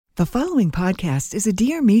The following podcast is a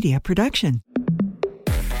Dear Media production.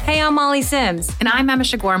 Hey, I'm Molly Sims. And I'm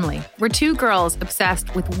Emisha Gormley. We're two girls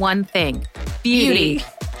obsessed with one thing, beauty.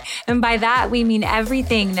 And by that, we mean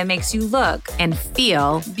everything that makes you look And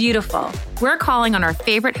feel beautiful. We're calling on our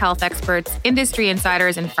favorite health experts, industry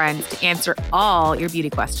insiders, and friends to answer all your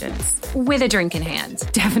beauty questions. With a drink in hand.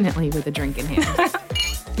 Definitely with a drink in hand.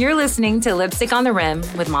 You're listening to Lipstick on the Rim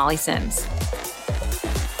with Molly Sims.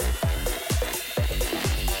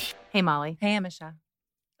 Hey, Molly. Hey, Emisha.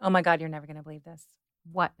 Oh my God, you're never going to believe this.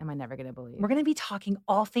 What am I never going to believe? We're going to be talking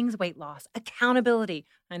all things weight loss, accountability.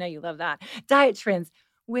 I know you love that. Diet trends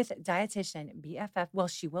with dietitian BFF. Well,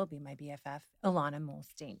 she will be my BFF, Ilana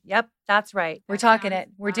Muhlstein. Yep, that's right. We're talking it.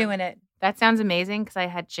 We're doing it. That sounds amazing because I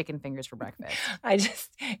had chicken fingers for breakfast. I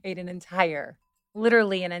just ate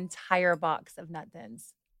literally an entire box of nut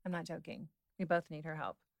thins. I'm not joking. We both need her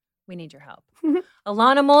help. We need your help.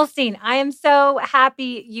 Ilana Muhlstein, I am so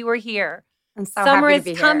happy you are here. I'm so Summer happy is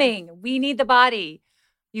to be coming. Here. We need the body.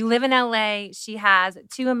 You live in LA. She has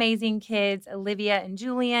two amazing kids, Olivia and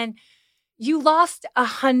Julian. You lost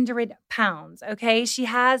 100 pounds, okay? She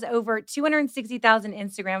has over 260,000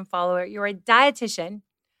 Instagram followers. You're a dietitian,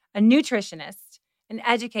 a nutritionist, an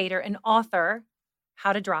educator, an author,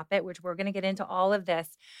 How to Drop It, which we're going to get into all of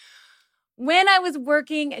this. When I was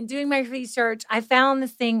working and doing my research, I found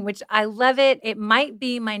this thing, which I love it. It might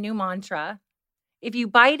be my new mantra. If you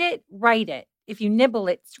bite it, write it. If you nibble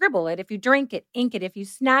it, scribble it. If you drink it, ink it. If you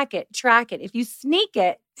snack it, track it. If you sneak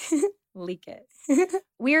it, leak it.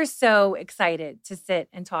 We're so excited to sit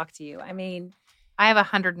and talk to you. I mean, I have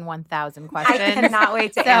 101,000 questions. I cannot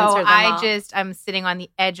wait to answer them all. I'm sitting on the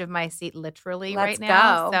edge of my seat literally Let's right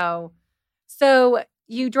now. go. So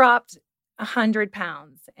you dropped 100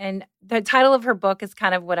 pounds. And the title of her book is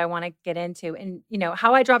kind of what I want to get into. And, you know,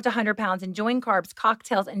 how I dropped 100 pounds, enjoying carbs,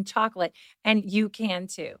 cocktails, and chocolate. And you can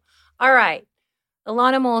too. All right.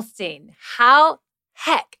 Ilana Muhlstein, how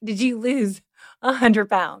heck did you lose 100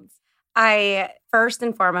 pounds? I, first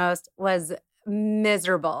and foremost, was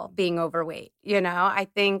miserable being overweight. You know, I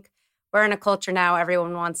think we're in a culture now,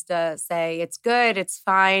 everyone wants to say it's good, it's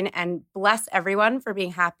fine, and bless everyone for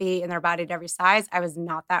being happy in their body at every size. I was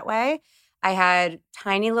not that way. I had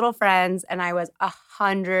tiny little friends and I was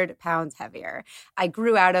 100 pounds heavier. I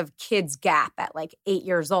grew out of Kids Gap at like 8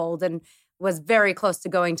 years old and was very close to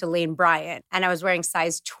going to Lane Bryant. And I was wearing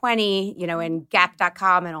size 20, you know, in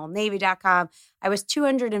Gap.com and OldNavy.com. I was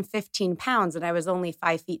 215 pounds and I was only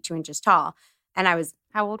 5 feet 2 inches tall. And I was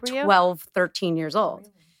How old were you? 12, 13 years old.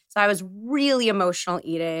 So I was really emotional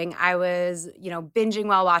eating. I was, you know, binging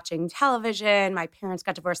while watching television. My parents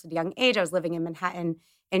got divorced at a young age. I was living in Manhattan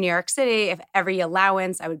in New York City. If every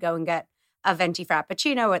allowance, I would go and get a venti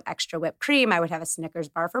frappuccino with extra whipped cream. I would have a Snickers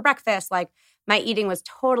bar for breakfast. Like, my eating was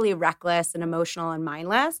totally reckless and emotional and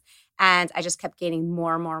mindless. And I just kept gaining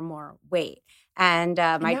more and more and more weight. And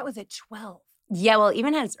that was at 12. Yeah, well,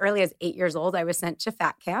 even as early as 8 years old, I was sent to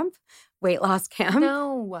fat camp, weight loss camp.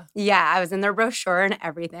 No. Yeah, I was in their brochure and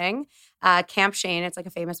everything. Camp Shane, it's like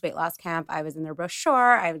a famous weight loss camp. I was in their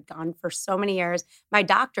brochure. I had gone for so many years. My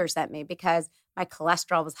doctor sent me because my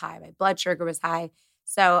cholesterol was high. My blood sugar was high.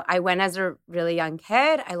 So I went as a really young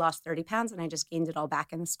kid. I lost 30 pounds and I just gained it all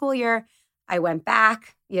back in the school year. I went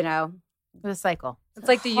back, you know. The cycle. It's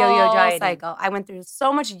like the yo-yo whole dieting cycle. I went through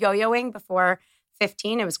so much yo-yoing before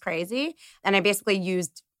 15. It was crazy. And I basically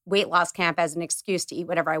used weight loss camp as an excuse to eat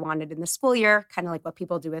whatever I wanted in the school year, kind of like what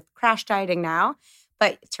people do with crash dieting now.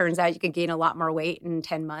 But it turns out you could gain a lot more weight in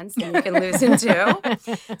 10 months than you can lose in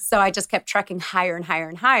 2. So I just kept trekking higher and higher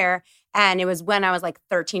and higher. And it was when I was like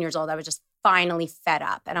 13 years old, I was just finally fed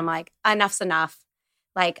up. And I'm like, enough's enough.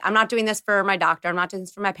 Like, I'm not doing this for my doctor. I'm not doing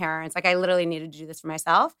this for my parents. Like, I literally needed to do this for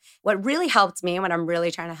myself. What really helped me when I'm really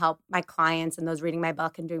trying to help my clients and those reading my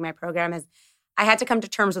book and doing my program is I had to come to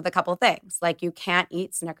terms with a couple things. Like, you can't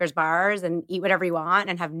eat Snickers bars and eat whatever you want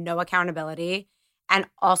and have no accountability and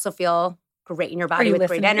also feel great in your body with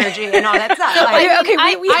great energy and all that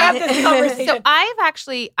stuff. We have this conversation. So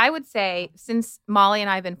I would say, since Molly and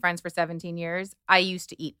I have been friends for 17 years, I used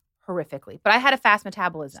to eat horrifically, but I had a fast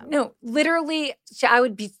metabolism. No, literally, I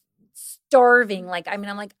would be starving. Like, I mean,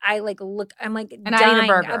 I'm like and dying I ate a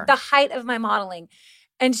burger. at the height of my modeling.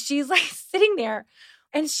 And she's like sitting there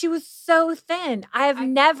and she was so thin. I have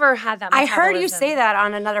never had that I metabolism. heard you say that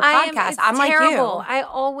on another podcast. I'm terrible. Like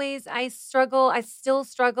you. I struggle. I still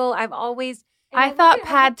struggle. I thought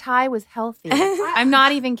pad thai was healthy. I'm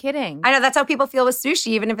not even kidding. I know that's how people feel with sushi,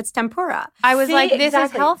 even if it's tempura. I was like, this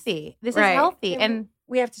is healthy. This is healthy. And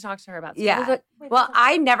We have to talk to her about this. Yeah. Well,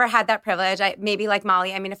 I never had that privilege. Maybe like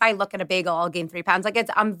Molly. I mean, if I look at a bagel, I'll gain 3 pounds. Like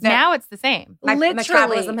now it's the same. My Literally.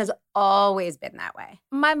 metabolism has always been that way.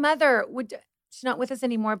 My mother she's not with us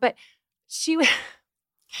anymore, but she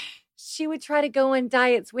would try to go on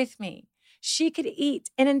diets with me. She could eat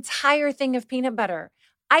an entire thing of peanut butter.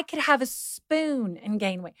 I could have a spoon and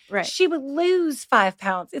gain weight. Right. She would lose 5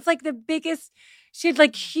 pounds. It's like the biggest, she had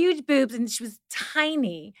like huge boobs and she was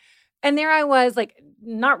tiny. And there I was, like,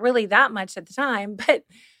 not really that much at the time, but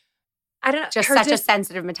I don't know. Just such a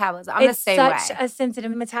sensitive metabolism. I'm the same way. It's such a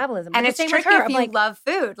sensitive metabolism. And it's the same tricky with her. if you love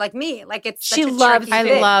food, like me. Like it's such she a loves. tricky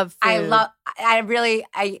thing. I love food.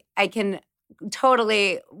 I can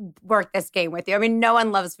totally work this game with you. I mean, no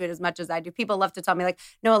one loves food as much as I do. People love to tell me like,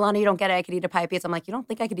 no, Ilana, you don't get it. I could eat a pie of pizza. I'm like, you don't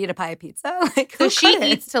think I could eat a pie of pizza? Like, so she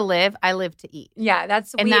eats to live. I live to eat. Yeah,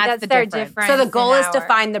 that's the their difference. difference. So the goal is to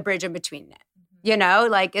find the bridge in between it. You know,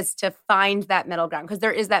 like it's to find that middle ground because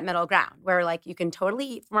there is that middle ground where like you can totally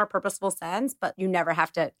eat from a purposeful sense, but you never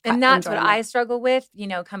have to. And that's what I struggle with, you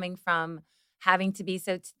know, coming from having to be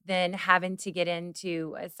so thin, having to get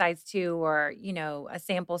into a size 2 or, you know, a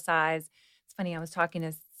sample size. It's funny. I was talking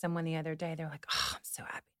to someone the other day. They're like, oh, I'm so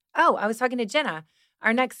happy. Oh, I was talking to Jenna,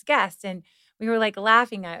 our next guest, and we were like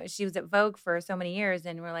laughing. She was at Vogue for so many years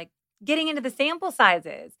and we're like getting into the sample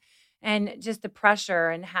sizes and just the pressure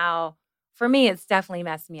and how, for me, it's definitely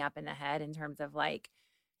messed me up in the head in terms of like,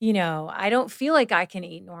 you know, I don't feel like I can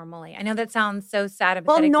eat normally. I know that sounds so sad.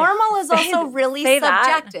 Well, normal is also really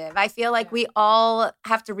subjective. I feel like we all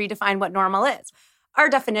have to redefine what normal is. Our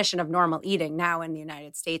definition of normal eating now in the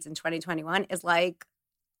United States in 2021 is like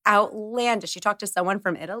outlandish. You talk to someone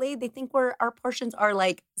from Italy, they think our portions are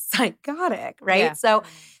like psychotic, right? Yeah. So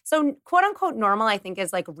quote unquote normal, I think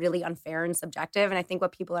is like really unfair and subjective. And I think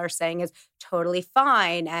what people are saying is totally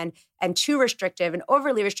fine and too restrictive and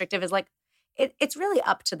overly restrictive is like, it's really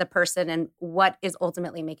up to the person and what is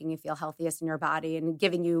ultimately making you feel healthiest in your body and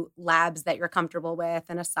giving you labs that you're comfortable with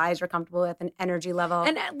and a size you're comfortable with and energy level.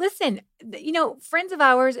 And listen, you know, friends of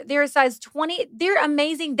ours, they're a size 20. They're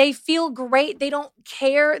amazing. They feel great. They don't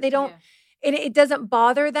care. They don't, it doesn't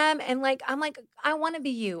bother them. And like, I'm like, I want to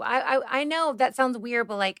be you. I know that sounds weird,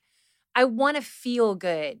 but like, I want to feel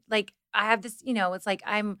good. Like I have this, you know, it's like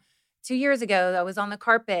 2 years ago, I was on the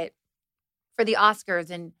carpet for the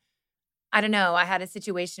Oscars and I don't know. I had a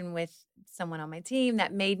situation with someone on my team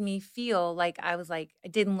that made me feel like I was like, I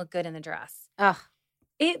didn't look good in the dress. Ugh.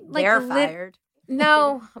 They're fired.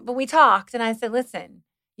 No, but we talked and I said, listen,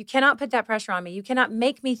 you cannot put that pressure on me. You cannot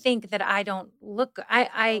make me think that I don't look good.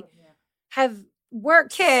 I have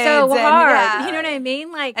worked so hard. You know what I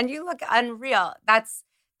mean? Like, and you look unreal. That's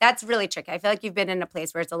really tricky. I feel like you've been in a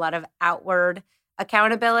place where it's a lot of outward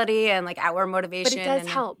accountability and like outward motivation. But it does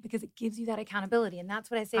help because it gives you that accountability. And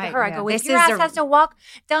that's what I say to I her. I go, if your ass has to walk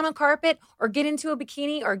down a carpet or get into a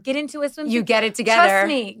bikini or get into a swimsuit, you get it together. Trust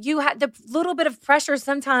me, the little bit of pressure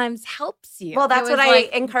sometimes helps you. Well, that's what I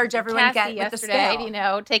encourage everyone to get with the scale. You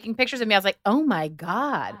know, taking pictures of me. I was like, oh my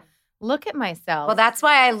God. Look at myself. Well, that's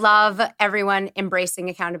why I love everyone embracing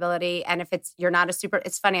accountability. And if you're not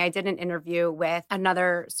it's funny, I did an interview with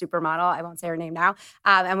another supermodel. I won't say her name now.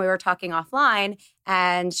 And we were talking offline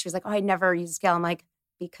and she was like, oh, I never use a scale. I'm like,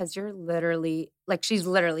 because you're literally, like, she's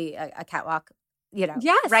literally a catwalk, you know,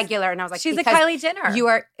 regular. And I was like, she's a Kylie Jenner. You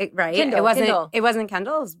are, right? Kendall, it wasn't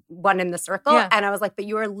Kendall. It was one in the circle. Yeah. And I was like, but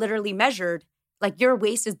you are literally measured. Like your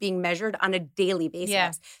waist is being measured on a daily basis.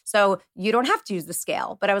 Yeah. So you don't have to use the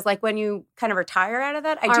scale. But I was like, when you kind of retire out of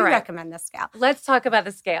that, I do recommend the scale. Let's talk about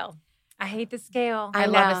the scale. I hate the scale. I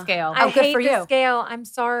love the scale. I hate the scale. I'm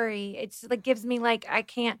sorry. It's like gives me like, I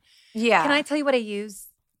can't. Yeah. Can I tell you what I use?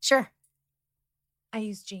 Sure. I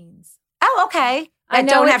use jeans. Oh, okay. I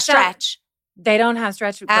don't have stretch. They don't have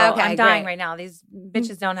stretch. Girl, okay, I'm dying right now. These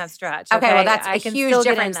bitches don't have stretch. Okay, well, that's a huge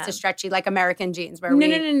difference to stretchy, like American jeans, where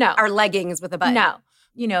no. Our leggings with a button. No.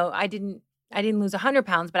 You know, I didn't lose 100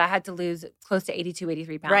 pounds, but I had to lose close to 82,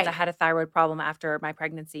 83 pounds. Right. I had a thyroid problem after my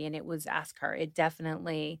pregnancy, and it was ask her. It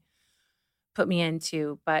definitely put me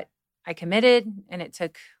into, but I committed, and it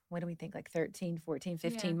took, what do we think, like 13, 14,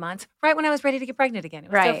 15 months, right when I was ready to get pregnant again.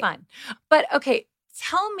 It was so fun. But okay,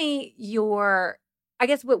 tell me I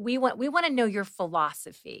guess what we want to know your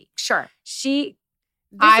philosophy. Sure.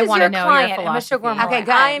 I want to know your philosophy. Okay, good.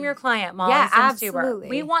 I am your client, Molly. Yeah, absolutely.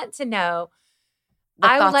 We want to know the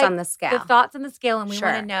thoughts on the scale. The thoughts on the scale, and we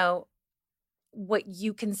want to know what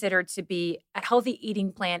you consider to be a healthy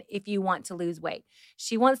eating plan if you want to lose weight.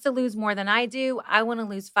 She wants to lose more than I do. I want to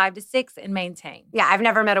lose 5 to 6 and maintain. Yeah, I've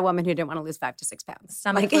never met a woman who didn't want to lose 5 to 6 pounds.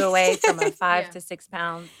 Some flew away from a 5 to 6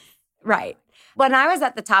 pounds. Right. When I was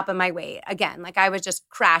at the top of my weight, again, like I was just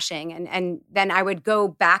crashing. And then I would go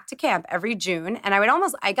back to camp every June. And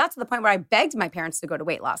I got to the point where I begged my parents to go to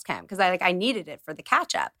weight loss camp because I needed it for the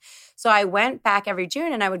catch up. So I went back every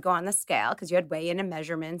June and I would go on the scale because you had weigh in and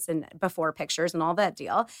measurements and before pictures and all that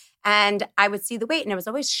deal. And I would see the weight and it was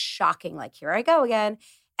always shocking. Like, here I go again.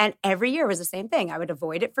 And every year was the same thing. I would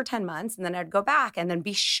avoid it for 10 months and then I'd go back and then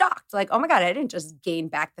be shocked. Like, oh my God, I didn't just gain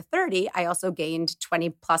back the 30. I also gained 20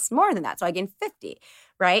 plus more than that. So I gained 50,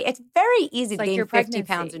 right? It's very easy to gain 50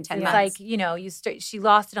 pounds in 10 months. Like, she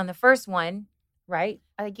lost it on the first one, right?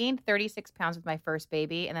 I gained 36 pounds with my first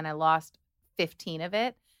baby and then I lost 15 of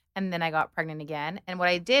it. And then I got pregnant again. And what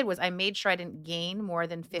I did was I made sure I didn't gain more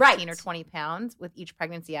than 15 or 20 pounds with each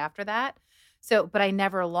pregnancy after that. So, but I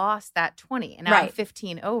never lost that 20, and now I'm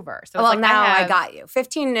 15 over. So, well, it's like now I got you.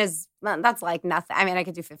 15 is that's like nothing. I mean, I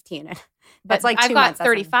could do 15. That's like 2 I've months. got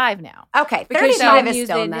 35 now. Okay, 35 is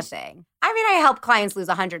still nothing. I mean, I help clients lose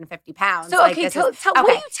 150 pounds. So, what do you tell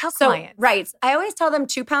clients? Right. I always tell them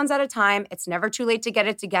 2 pounds at a time. It's never too late to get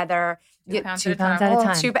it together. 2 pounds at a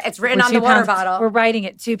time. It's written on the water bottle. We're writing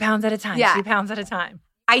it 2 pounds at a time. Yeah. 2 pounds at a time.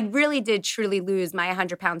 I really did truly lose my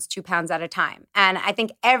 100 pounds, 2 pounds at a time. And I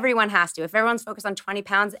think everyone has to. If everyone's focused on 20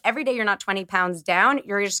 pounds, every day you're not 20 pounds down,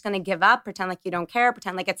 you're just going to give up, pretend like you don't care,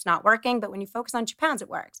 pretend like it's not working. But when you focus on 2 pounds, it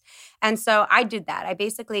works. And so I did that. I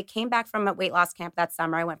basically came back from a weight loss camp that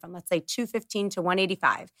summer. I went from, let's say, 215 to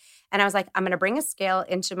 185. And I was like, I'm going to bring a scale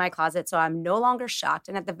into my closet so I'm no longer shocked.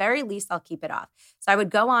 And at the very least, I'll keep it off. So I would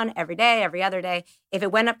go on every day, every other day. If it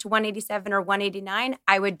went up to 187 or 189,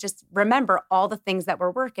 I would just remember all the things that were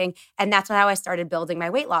working. And that's how I started building my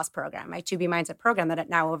weight loss program, my 2B Mindset program that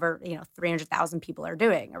now over 300,000 people are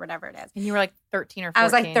doing or whatever it is. And you were like 13 or 14. I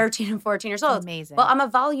was like 13 and 14 years old. Amazing. Well, I'm a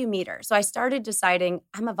volume eater. So I started deciding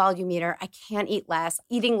I'm a volume eater. I can't eat less.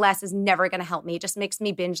 Eating less is never going to help me. It just makes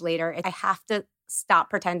me binge later. I have to stop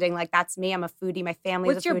pretending like that's me. I'm a foodie. My family's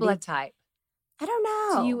a foodie. What's your blood type? I don't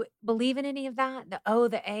know. Do you believe in any of that? The O,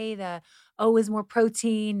 the A, the O is more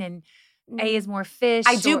protein and A is more fish.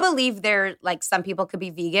 I do believe some people could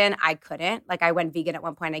be vegan. I couldn't. Like I went vegan at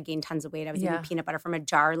one point. I gained tons of weight. I was eating peanut butter from a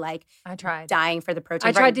jar. Like I tried dying for the protein.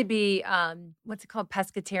 I tried to be what's it called,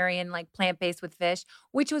 pescatarian, like plant-based with fish,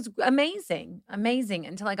 which was amazing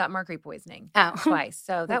until I got mercury poisoning twice.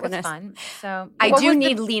 So that was fun. So I do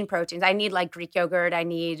need lean proteins. I need like Greek yogurt. I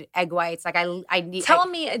need egg whites. Like I need. Tell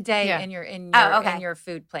me a day in your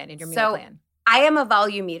food plan, in your meal plan. I am a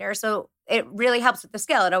volume eater, so it really helps with the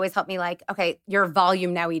scale. It always helped me like, okay, you're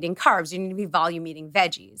volume now eating carbs. You need to be volume eating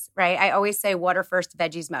veggies, right? I always say water first,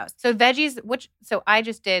 veggies most. So veggies, so I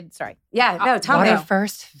just did, sorry. Yeah, no, tell me. Water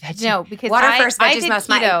first, veggies. No, because water first, veggies I did most.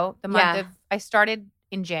 Keto the month of, I started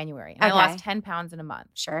in January and I lost 10 pounds in a month.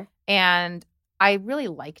 Sure. And I really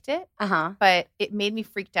liked it, but it made me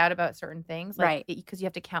freaked out about certain things. Like because you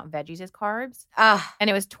have to count veggies as carbs. And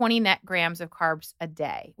it was 20 net grams of carbs a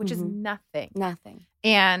day, which is nothing. Nothing.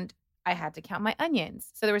 And I had to count my onions.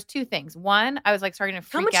 So there was two things. One, I was like starting to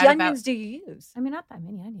freak out about— How much onions do you use? I mean, not that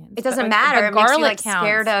many onions. It doesn't matter. It makes you like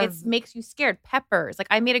scared of— It makes you scared. Peppers. Like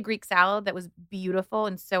I made a Greek salad that was beautiful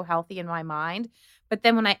and so healthy in my mind. But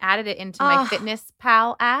then when I added it into my Fitness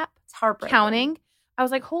Pal app, it's heartbreaking. Counting, I was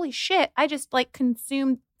like, holy shit, I just like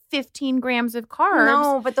consumed 15 grams of carbs.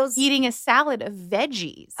 No, but those— eating a salad of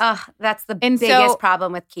veggies. That's the biggest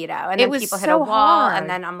problem with keto. And then people hit a wall and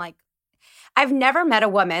then I'm like, I've never met a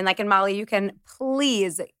woman, like, and Molly, you can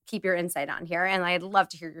please keep your insight on here, and I'd love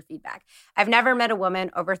to hear your feedback. I've never met a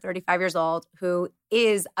woman over 35 years old who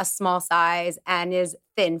is a small size and is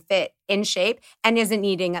thin, fit, in shape, and isn't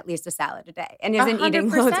eating at least a salad a day, and isn't eating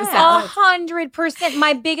loads of salads. 100%.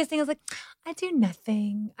 My biggest thing is like, I do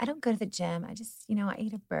nothing. I don't go to the gym. I just, I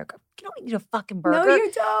eat a burger. You don't eat a fucking burger. No,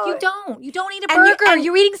 you don't. You don't. You don't eat a burger.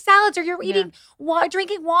 You're eating salads, or you're eating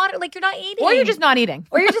drinking water. Like you're not eating. Or you're just not eating.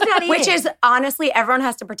 Which is honestly, everyone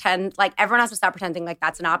has to pretend, like everyone has to stop pretending like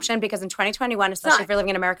that's an option, because in 2021, especially if you're living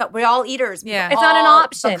in America, we're all eaters. Yeah. It's not an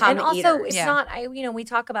option. And also, eaters. it's not, we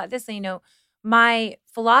talk about this, my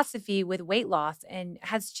philosophy with weight loss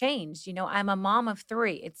has changed. I'm a mom of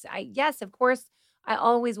 3. Yes, of course, I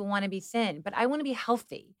always will want to be thin, but I want to be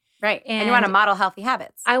healthy. Right. And you want to model healthy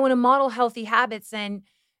habits. I want to model healthy habits. And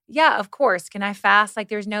yeah, of course, can I fast like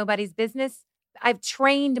there's nobody's business? I've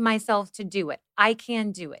trained myself to do it. I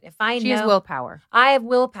can do it. She has willpower. I have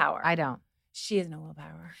willpower. I don't. She has no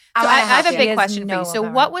willpower. So I have a big question for you. So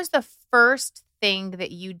what was the first thing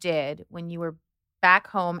that you did when you were back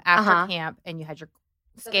home after camp and you had your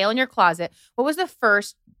scale in your closet? What was the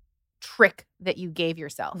first trick that you gave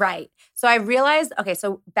yourself? Right. So I realized, okay,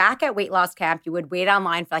 so back at weight loss camp, you would wait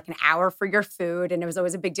online for like an hour for your food. And it was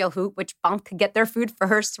always a big deal which bunk could get their food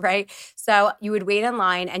first, right? So you would wait in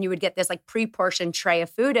line and you would get this like pre-portioned tray of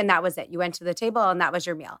food. And that was it. You went to the table and that was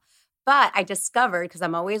your meal. But I discovered, because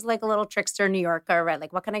I'm always like a little trickster New Yorker, right?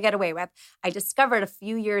 Like, what can I get away with? I discovered a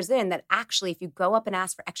few years in that actually, if you go up and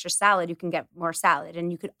ask for extra salad, you can get more salad.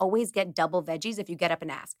 And you could always get double veggies if you get up and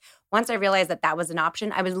ask. Once I realized that that was an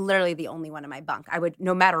option, I was literally the only one in my bunk. I would,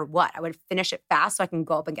 no matter what, I would finish it fast so I can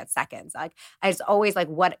go up and get seconds. Like, I was always like,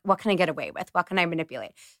 what can I get away with? What can I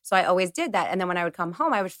manipulate? So I always did that. And then when I would come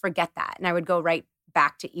home, I would forget that. And I would go right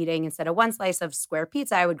back to eating, instead of one slice of square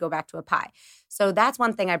pizza, I would go back to a pie. So that's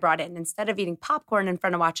one thing I brought in. Instead of eating popcorn in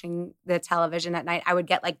front of watching the television at night, I would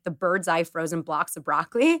get like the bird's eye frozen blocks of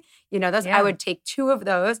broccoli. You know, those. Yeah. I would take 2 of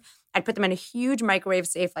those. I'd put them in a huge microwave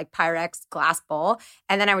safe, like Pyrex glass bowl.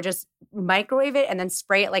 And then I would just microwave it and then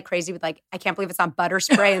spray it like crazy with like, I can't believe it's not butter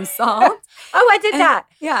spray and salt. Oh, I did that.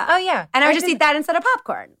 Yeah. Oh, yeah. And I would just eat that instead of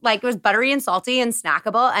popcorn. Like, it was buttery and salty and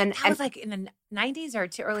snackable. And that was like in the 90s or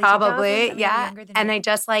early 2000s? Probably, yeah. And I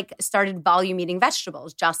just like started volume eating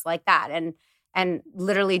vegetables just like that. And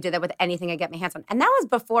literally did that with anything I get my hands on. And that was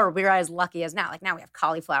before we were as lucky as now. Like, now we have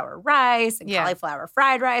cauliflower rice and cauliflower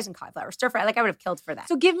fried rice and cauliflower stir fry. Like, I would have killed for that.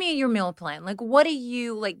 So give me your meal plan. Like, what do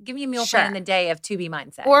you, like, give me a meal plan in the day of to be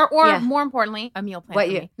mindset. Or more importantly, a meal plan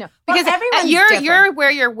for me. No, because you're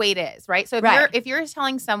where your weight is, right? So if you're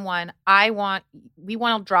telling someone, we want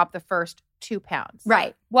to drop the first 2 pounds.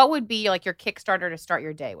 Right. What would be like your Kickstarter to start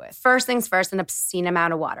your day with? First things first, an obscene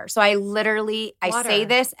amount of water. So I literally, I say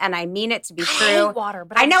this and I mean it to be true. I hate water,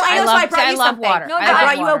 but I know. So I brought you something. Water. No,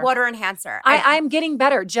 I brought you a water enhancer. I'm getting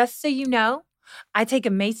better. Just so you know, I take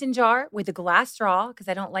a mason jar with a glass straw because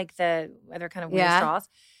I don't like the other kind of weird straws.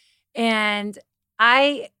 And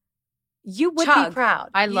you would be proud.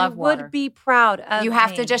 I love water. You would be proud of You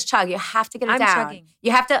have to just chug. You have to get it down. Chugging.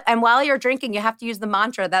 You have to, and while you're drinking, you have to use the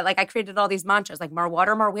mantra that, like, I created all these mantras, like more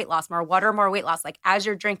water, more weight loss, more water, more weight loss, like as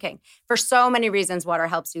you're drinking. For so many reasons, water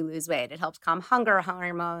helps you lose weight. It helps calm hunger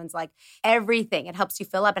hormones, like everything. It helps you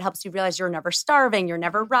fill up. It helps you realize you're never starving. You're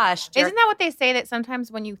never rushed. Isn't that what they say, that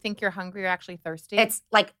sometimes when you think you're hungry, you're actually thirsty? It's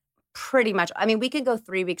like, pretty much. I mean, we could go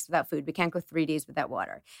 3 weeks without food. We can't go 3 days without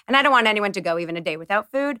water. And I don't want anyone to go even a day without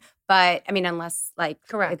food. But I mean, unless like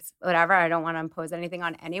it's whatever, I don't want to impose anything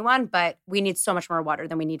on anyone. But we need so much more water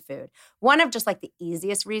than we need food. One of just like the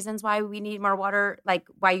easiest reasons why we need more water, like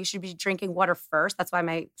why you should be drinking water first. That's why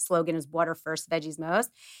my slogan is water first, veggies most,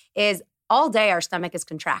 is all day our stomach is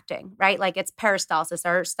contracting, right? Like it's peristalsis.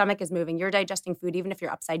 Our stomach is moving. You're digesting food, even if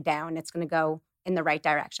you're upside down, it's going to go in the right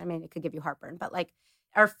direction. I mean, it could give you heartburn, but like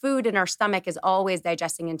our food in our stomach is always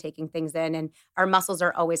digesting and taking things in, and our muscles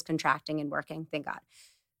are always contracting and working, thank God.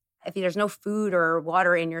 If there's no food or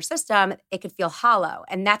water in your system, it could feel hollow.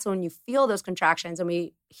 And that's when you feel those contractions, and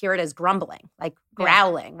we hear it as grumbling, like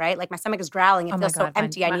growling, right? Like my stomach is growling. It feels so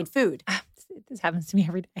empty. I need food. This happens to me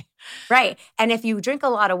every day. Right. And if you drink a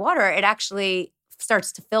lot of water, it actually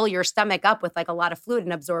starts to fill your stomach up with like a lot of fluid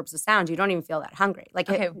and absorbs the sound. You don't even feel that hungry. Like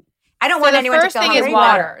I don't want anyone to feel hungry. The first thing is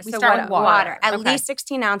water. We start with water. At least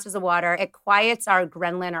 16 ounces of water. It quiets our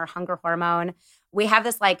ghrelin, our hunger hormone. We have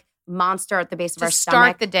this like monster at the base of our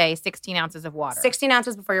stomach. Start the day, 16 ounces of water. 16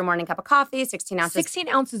 ounces before your morning cup of coffee, 16 ounces. 16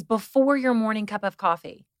 ounces before your morning cup of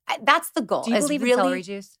coffee. That's the goal. Do you believe in celery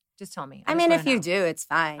juice? Just tell me. I mean, if you do, it's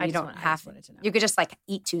fine. You don't have to. You could just like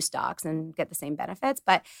eat 2 stalks and get the same benefits,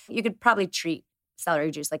 but you could probably treat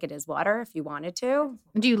celery juice like it is water if you wanted to.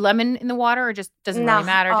 Do you lemon in the water, or just doesn't really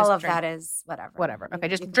matter? All just of that is whatever. Whatever. Okay,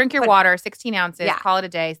 just drink your water, 16 ounces, call it a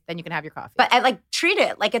day, then you can have your coffee. But I like treat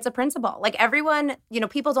it like it's a principle. Like everyone,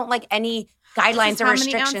 people don't like any guidelines or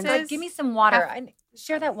restrictions. Like, give me some water.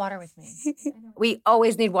 Share that water with me. We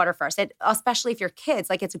always need water first, especially if you're kids.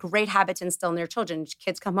 Like it's a great habit to instill in your children.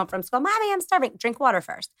 Kids come home from school, Mommy, I'm starving. Drink water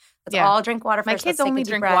first. Let's all drink water first. My kids only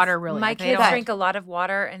drink water, really. My kids drink a lot of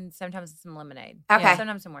water and sometimes some lemonade. Okay. Yeah,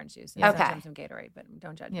 sometimes some orange juice. And sometimes some Gatorade, but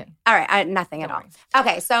don't judge me. All right. Nothing at all.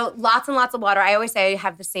 Okay. So lots and lots of water. I always say I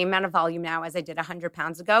have the same amount of volume now as I did 100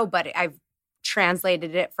 pounds ago, but I've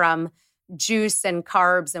translated it from juice and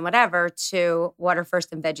carbs and whatever to water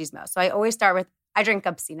first and veggies most. So I always start with, I drink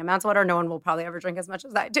obscene amounts of water. No one will probably ever drink as much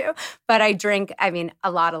as I do. But I drink,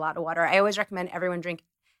 a lot of water. I always recommend everyone drink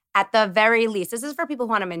at the very least. This is for people who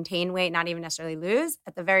want to maintain weight, not even necessarily lose.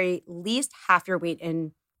 At the very least, half your weight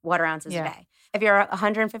in water ounces a day. If you're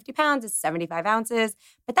 150 pounds, it's 75 ounces.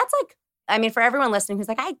 But that's like, for everyone listening who's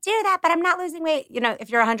like, I do that, but I'm not losing weight. If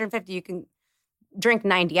you're 150, you can drink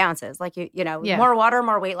 90 ounces. Like, more water,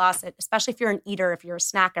 more weight loss, especially if you're an eater, if you're a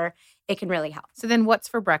snacker, it can really help. So then what's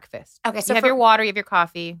for breakfast? Okay, so you have your water, you have your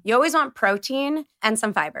coffee. You always want protein and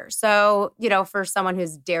some fiber. So, for someone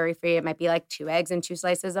who's dairy-free, it might be like 2 eggs and 2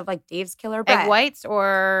 slices of like Dave's Killer Bread. Egg whites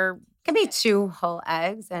or... It could be 2 whole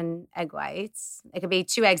eggs and egg whites. It could be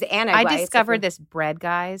 2 eggs and egg whites. I discovered this bread,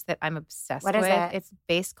 guys, that I'm obsessed with. What is it? It's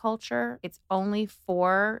base culture. It's only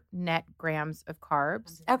 4 net grams of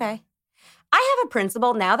carbs. Okay. I have a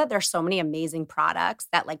principle now that there's so many amazing products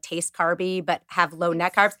that like taste carby but have low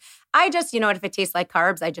net carbs. I just, if it tastes like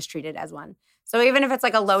carbs, I just treat it as one. So even if it's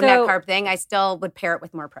like a low net carb thing, I still would pair it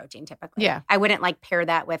with more protein typically. Yeah. I wouldn't like pair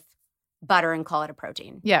that with butter and call it a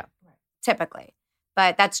protein. Yeah. Typically.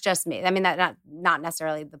 But that's just me. I mean, that not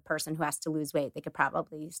necessarily the person who has to lose weight. They could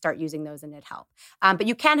probably start using those and it'd help. But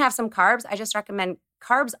you can have some carbs. I just recommend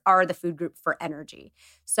carbs are the food group for energy.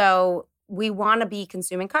 So we want to be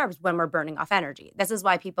consuming carbs when we're burning off energy. This is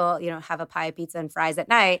why people, have a pie of pizza and fries at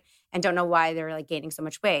night and don't know why they're like gaining so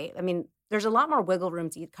much weight. I mean, there's a lot more wiggle room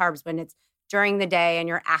to eat carbs when it's during the day and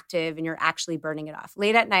you're active and you're actually burning it off.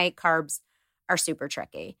 Late at night, carbs are super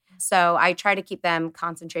tricky. So I try to keep them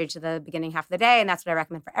concentrated to the beginning half of the day, and that's what I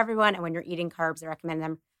recommend for everyone. And when you're eating carbs,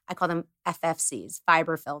 I call them FFCs,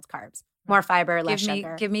 fiber-filled carbs. More fiber, less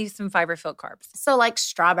sugar. Give me some fiber-filled carbs. So like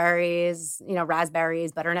strawberries,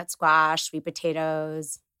 raspberries, butternut squash, sweet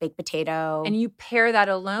potatoes, baked potato. And you pair that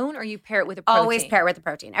alone or you pair it with a protein? Always pair it with the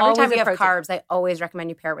protein. Every time you have carbs, I always recommend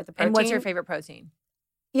you pair it with the protein. And what's your favorite protein?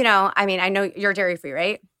 I know you're dairy-free,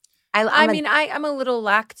 right? I'm a little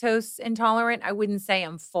lactose intolerant. I wouldn't say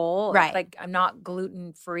I'm full. Right. Like I'm not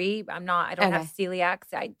gluten-free. I don't have celiac.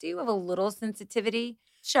 I do have a little sensitivity.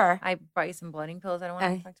 Sure. I buy you some bloating pills. I don't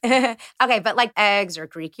want to talk to Okay, but like eggs or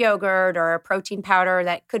Greek yogurt or a protein powder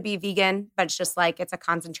that could be vegan, but it's just like it's a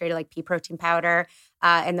concentrated like pea protein powder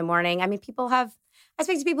in the morning. I mean, I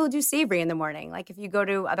speak to people who do savory in the morning. Like if you go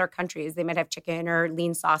to other countries, they might have chicken or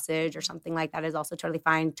lean sausage or something like that is also totally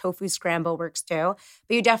fine. Tofu scramble works too.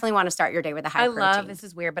 But you definitely want to start your day with a high protein. This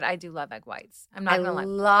is weird, but I do love egg whites. I'm not going to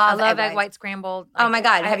lie. I love egg whites scrambled. Oh my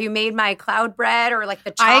God. Have you made my cloud bread or like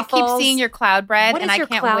the chaffles? I keep seeing your cloud bread and I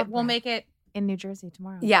can't wait. We'll make it in New Jersey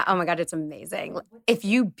tomorrow. Yeah. Oh my God. It's amazing. If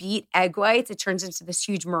you beat egg whites, it turns into this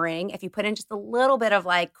huge meringue. If you put in just a little bit of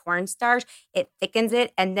like cornstarch, it thickens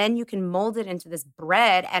it. And then you can mold it into this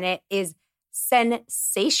bread and it is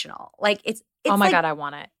sensational. Like it's oh my like, God, I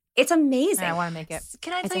want it. It's amazing. I want to make it.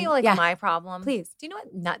 Can I tell you my problem? Please. Do you know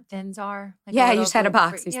what nut thins are? Like you just had a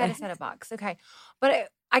box. I just had a box. Okay. But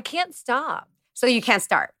I can't stop. So you can't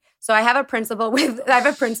start. So I have a principle with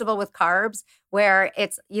carbs where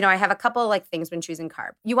it's, I have a couple like things when choosing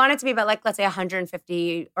carb. You want it to be about like, let's say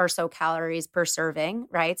 150 or so calories per serving,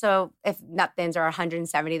 right? So if nut thins are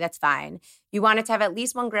 170, that's fine. You want it to have at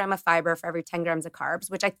least 1 gram of fiber for every 10 grams of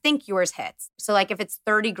carbs, which I think yours hits. So like if it's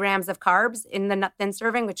 30 grams of carbs in the nut thin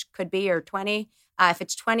serving, which could be, or 20, if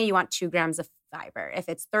it's 20, you want 2 grams of fiber. If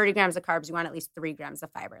it's 30 grams of carbs, you want at least 3 grams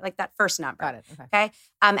of fiber, like that first number. Got it. Okay.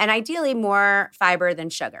 And ideally more fiber than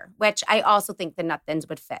sugar, which I also think the nut thins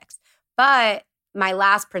would fix. But my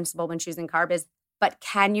last principle when choosing carb is, but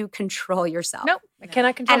can you control yourself? Nope. I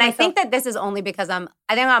cannot control myself. I think that this is only because I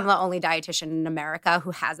think I'm the only dietitian in America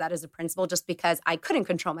who has that as a principle just because I couldn't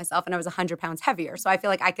control myself and I was 100 pounds heavier. So I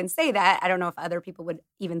feel like I can say that. I don't know if other people would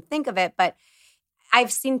even think of it, but I've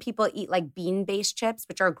seen people eat like bean-based chips,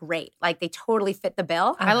 which are great. Like they totally fit the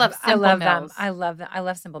bill. I love them. I love them. I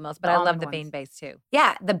love Simple Mills, but I love the bean-based too.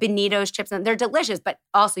 Yeah, the Benito's chips, and they're delicious, but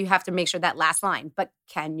also you have to make sure that last line, but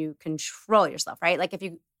can you control yourself, right? Like if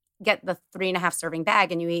you get the 3.5 serving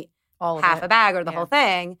bag and you eat half a bag or the whole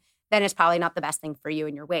thing, then it's probably not the best thing for you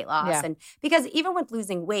in your weight loss. Yeah. And because even with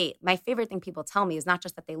losing weight, my favorite thing people tell me is not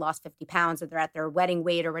just that they lost 50 pounds or they're at their wedding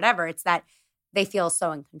weight or whatever, it's that they feel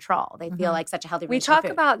so in control. They feel like such a healthy relationship. We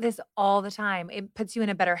talk about this all the time. It puts you in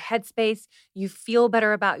a better headspace. You feel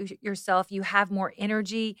better about yourself. You have more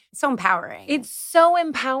energy. It's so empowering. It's so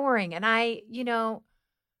empowering. And I know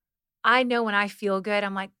when I feel good,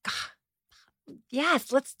 I'm like,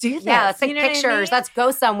 yes, let's do this. Yeah, let's take pictures. I mean? Let's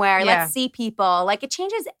go somewhere. Yeah. Let's see people. Like it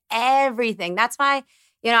changes everything. That's why,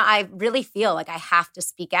 I really feel like I have to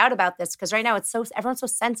speak out about this because right now everyone's so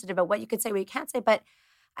sensitive about what you can say, what you can't say. But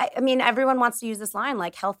I mean, everyone wants to use this line,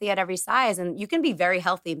 like healthy at every size. And you can be very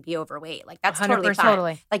healthy and be overweight. Like that's totally fine.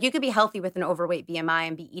 Totally. Like you could be healthy with an overweight BMI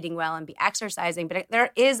and be eating well and be exercising. But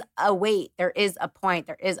there is a weight, there is a point,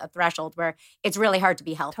 there is a threshold where it's really hard to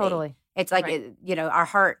be healthy. Totally. It's like, our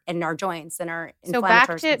heart and our joints and our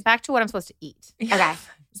inflammatory. So back to what I'm supposed to eat. Okay.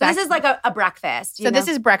 So this is like a breakfast. So this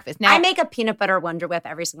is breakfast. Now I make a peanut butter Wonder Whip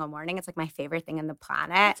every single morning. It's like my favorite thing in the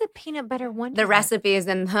planet. It's a peanut butter Wonder The Whip. recipe is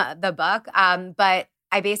in the book. But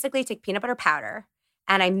I basically take peanut butter powder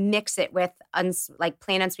and I mix it with like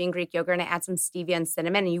plain unsweetened Greek yogurt, and I add some stevia and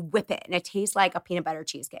cinnamon, and you whip it, and it tastes like a peanut butter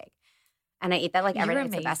cheesecake. And I eat that like every day.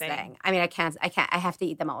 It's the best thing. I mean, I can't. I have to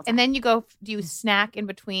eat them all the time. And then do you snack in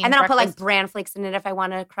between? And then breakfast? I'll put like bran flakes in it if I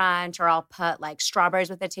want to crunch, or I'll put like strawberries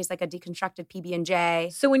with it. It tastes like a deconstructed PB&J.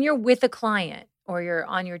 So when you're with a client or you're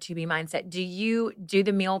on your to-be mindset, do you do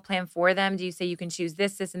the meal plan for them? Do you say you can choose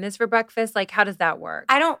this, this, and this for breakfast? Like, how does that work?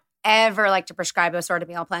 I don't ever like to prescribe a sort of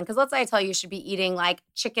meal plan, because let's say I tell you should be eating like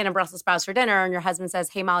chicken and Brussels sprouts for dinner, and your husband says,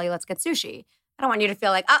 "Hey, Molly, let's get sushi." I don't want you to feel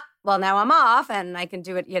like, well, now I'm off and I can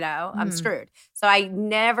do it, I'm screwed. So I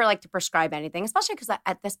never like to prescribe anything, especially because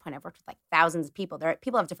at this point I've worked with like thousands of people.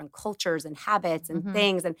 People have different cultures and habits and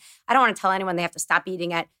things. And I don't want to tell anyone they have to stop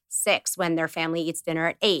eating at 6 when their family eats dinner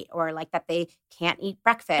at 8, or like that they can't eat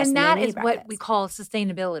breakfast. And that is what we call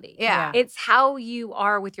sustainability. Yeah. It's how you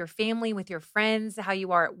are with your family, with your friends, how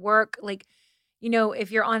you are at work. Like,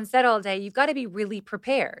 if you're on set all day, you've got to be really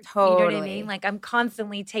prepared. Totally. You know what I mean? Like, I'm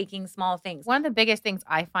constantly taking small things. One of the biggest things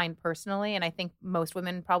I find personally, and I think most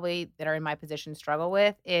women probably that are in my position struggle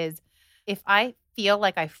with, is if I feel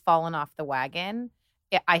like I've fallen off the wagon,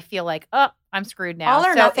 I feel like, I'm screwed now. All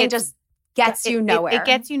or nothing just gets you nowhere. It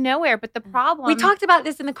gets you nowhere. But the problem... We talked about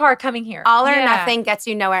this in the car coming here. All or nothing gets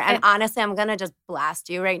you nowhere. And honestly, I'm going to just blast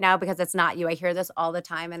you right now because it's not you. I hear this all the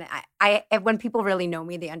time. And I when people really know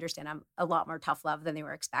me, they understand I'm a lot more tough love than they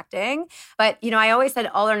were expecting. But, I always said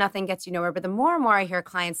all or nothing gets you nowhere. But the more and more I hear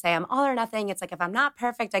clients say I'm all or nothing, it's like if I'm not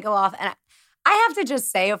perfect, I go off. And I have to just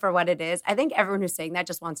say it for what it is. I think everyone who's saying that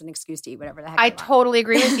just wants an excuse to eat whatever the heck they want. Totally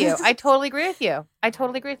agree with you. I totally agree with you.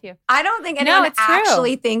 I don't think anyone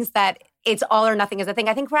actually thinks that it's all or nothing is a thing.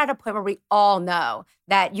 I think we're at a point where we all know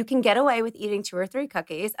that you can get away with eating 2 or 3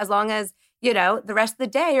 cookies as long as, the rest of the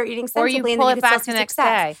day you're eating sensibly. Or you pull and it back the next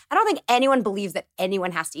day. I don't think anyone believes that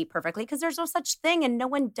anyone has to eat perfectly, because there's no such thing and no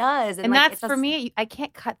one does. And that's for me, I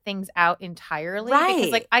can't cut things out entirely. Right.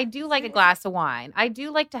 Because like I do like a glass of wine. I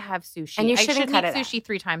do like to have sushi. And you shouldn't cut eat it out. sushi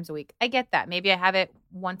 3 times a week. I get that. Maybe I have it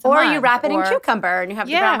once a month. Or you wrap it in cucumber and you have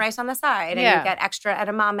the brown rice on the side. And Yeah. you get extra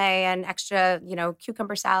edamame and extra,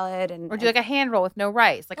 cucumber salad. Or do like a hand roll with no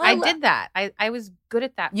rice. Like I did that. I was good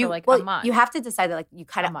at that for like a month. You have to decide that like you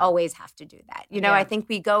kind of always have to do that. I think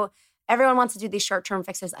everyone wants to do these short-term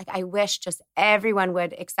fixes. Like I wish just everyone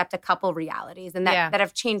would accept a couple realities and that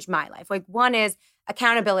have changed my life. Like one is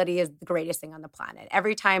accountability is the greatest thing on the planet.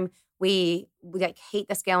 Every time we like hate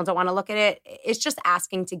the scale and don't want to look at it, it's just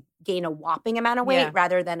asking to gain a whopping amount of weight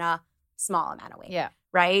rather than a small amount of weight. Yeah.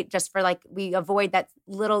 Right? Just for like, we avoid that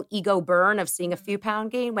little ego burn of seeing a few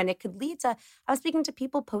pound gain when it could lead to, I was speaking to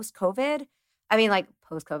people post-COVID. I mean, like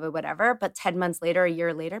post-COVID, whatever, but 10 months later, a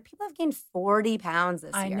year later, people have gained 40 pounds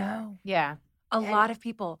this year. I know. Yeah. A lot of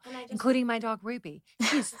people, including my dog Ruby.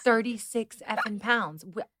 She's 36 effing pounds.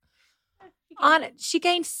 She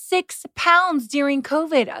gained 6 pounds during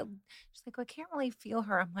COVID. She's like, I can't really feel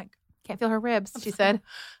her. I'm like, can't feel her ribs, she said.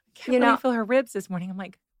 I can't really feel her ribs this morning. I'm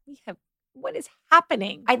like, what is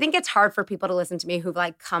happening? I think it's hard for people to listen to me who've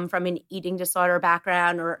like come from an eating disorder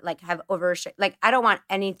background or like have like I don't want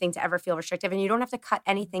anything to ever feel restrictive, and you don't have to cut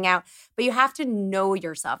anything out, but you have to know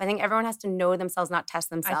yourself. I think everyone has to know themselves, not test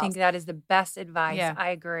themselves. I think that is the best advice. Yeah.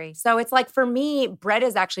 I agree. So it's like for me, bread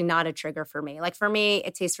is actually not a trigger for me. Like for me,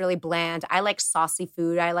 it tastes really bland. I like saucy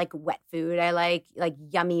food. I like wet food. I like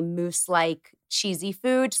yummy mousse-like cheesy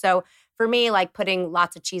food. So for me, like putting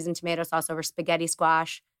lots of cheese and tomato sauce over spaghetti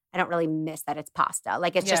squash, I don't really miss that it's pasta.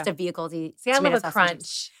 Like it's just a vehicle to See, I love a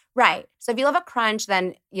crunch. Right. So if you love a crunch,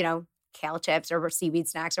 then, kale chips or seaweed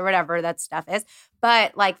snacks or whatever that stuff is.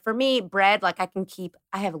 But like for me, bread, like I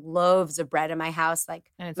have loaves of bread in my house.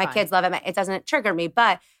 Like my kids love it. It doesn't trigger me.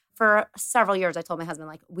 But for several years, I told my husband,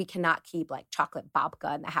 like, we cannot keep like chocolate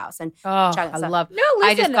babka in the house. And I love. No, listen.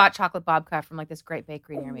 I just got chocolate babka from like this great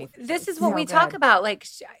bakery near me. This is what we talk about. Like,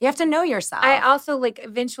 you have to know yourself. I also like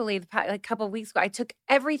eventually, like a couple of weeks ago, I took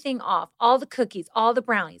everything off, all the cookies, all the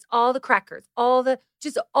brownies, all the crackers, all the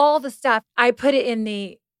stuff. I put it in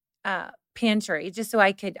the pantry just so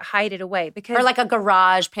I could hide it away, or like a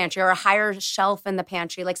garage pantry or a higher shelf in the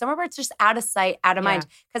pantry, like somewhere where it's just out of sight, out of mind.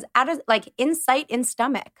 Because in sight, in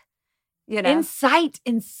stomach. In sight,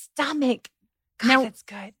 in stomach. God, now, that's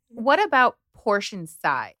good. What about portion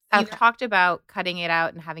size? Okay. You've talked about cutting it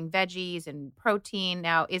out and having veggies and protein.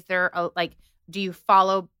 Now, is there do you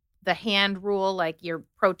follow the hand rule, like your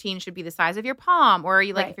protein should be the size of your palm, or are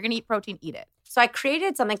you like, if you're going to eat protein, eat it? So I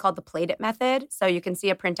created something called the Plate It method. So you can see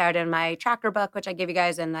a printout in my tracker book, which I give you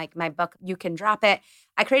guys, and like my book, You Can Drop It.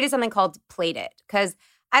 I created something called Plate It because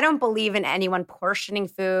I don't believe in anyone portioning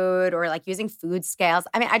food or like using food scales.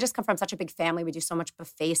 I mean, I just come from such a big family. We do so much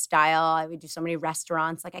buffet style. We do so many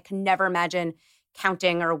restaurants. Like I can never imagine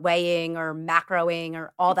counting or weighing or macroing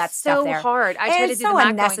or all that stuff there. It's so hard. I try to do so the macroing,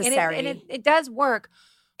 unnecessary. and it does work.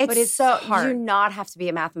 But it's so hard. You do not have to be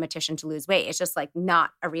a mathematician to lose weight. It's just like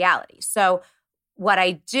not a reality. So what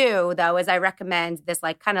I do though is I recommend this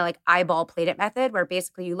like kind of like eyeball Plate It method where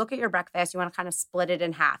basically you look at your breakfast, you want to kind of split it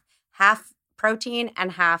in half protein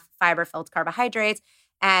and half fiber-filled carbohydrates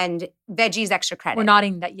and veggies extra credit. We're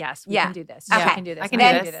nodding that yes, we can do this. Okay. I can do this. I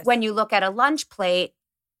can do this. When you look at a lunch plate,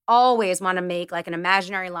 always want to make like an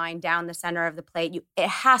imaginary line down the center of the plate. It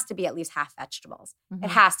has to be at least half vegetables. Mm-hmm. It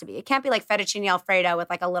has to be. It can't be like fettuccine Alfredo with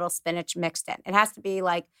like a little spinach mixed in. It has to be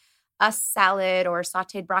like a salad or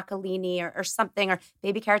sauteed broccolini or something, or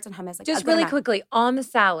baby carrots and hummus. Like just really quickly on the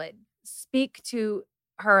salad, speak to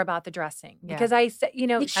her about the dressing because I said,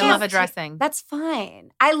 I love a dressing. That's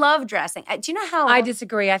fine. I love dressing. Do you know how I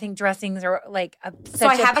disagree? I think dressings are like so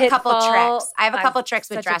I have a couple tricks. I have a couple tricks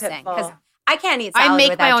with dressing because I can't eat salad. I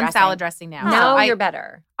make my own dressing. salad dressing now. No, so you're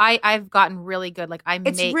better. I've gotten really good. Like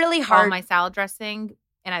it's make really hard. all my salad dressing,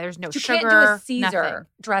 and there's no you sugar. Can't do a Caesar nothing.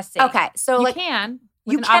 dressing. Okay, so you like can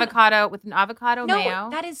you with can, an avocado no, mayo.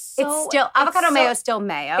 that is so. It's still avocado mayo is still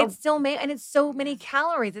mayo. It's still mayo, and it's so many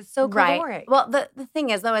calories. It's so caloric. Right. Well, the thing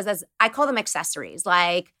is though is I call them accessories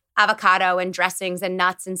like avocado and dressings and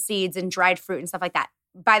nuts and seeds and dried fruit and stuff like that.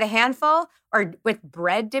 By the handful or with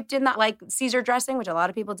bread dipped in that like Caesar dressing, which a lot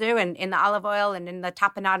of people do, and in the olive oil and in the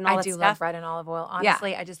tapenade and all that stuff. I do love bread and olive oil.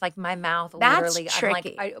 Honestly, I just like my mouth That's literally.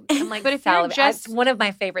 tricky. I'm like, but if you're it's one of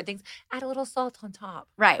my favorite things. Add a little salt on top.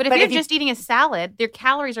 Right. But if you're just eating a salad, your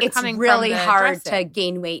calories are coming from the It's really hard dressing. to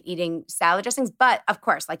gain weight eating salad dressings. But of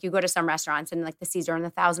course, like you go to some restaurants and like the Caesar and the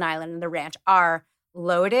Thousand Island and the Ranch are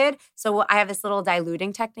loaded. So I have this little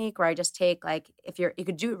diluting technique where I just take like you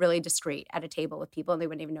could do it really discreet at a table with people and they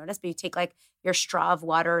wouldn't even notice, but you take like your straw of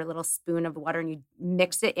water, a little spoon of water, and you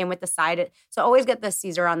mix it in with the side. So always get the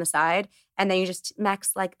Caesar on the side, and then you just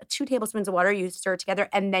mix like 2 tablespoons of water, you stir it together,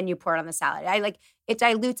 and then you pour it on the salad. It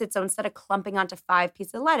dilutes it, so instead of clumping onto 5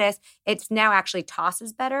 pieces of lettuce, it's now actually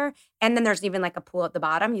tosses better. And then there's even like a pool at the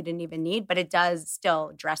bottom you didn't even need, but it does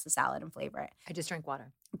still dress the salad and flavor it. I just drink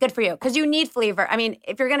water. Good for you, because you need flavor. I mean,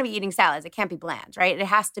 if you're going to be eating salads, it can't be bland, right? It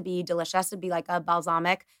has to be delicious. It has to be like a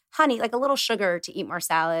balsamic honey, like a little sugar to eat more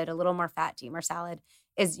salad, a little more fat to eat more salad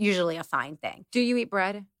is usually a fine thing. Do you eat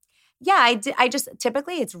bread? Yeah, I just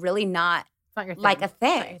typically it's really not not your thing. like a It's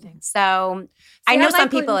not your thing. thing. So See, I know like some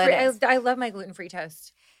people it gluten-free. is. I love my gluten-free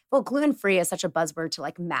toast. Well, gluten-free is such a buzzword to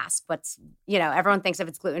like mask what's, everyone thinks if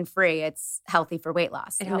it's gluten-free, it's healthy for weight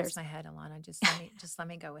loss. It And helps my head, Ilana. Just let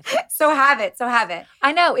me go with it. So have it.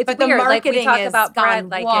 I know it's But weird. the Like we marketing talk is about bread, gone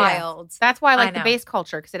like wild. That's why I like I the know. base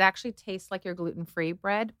culture, because it actually tastes like your gluten-free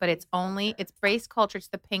bread, but it's base culture. It's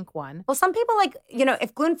the pink one. Well, some people like,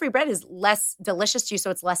 if gluten-free bread is less delicious to you,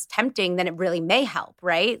 so it's less tempting, then it really may help,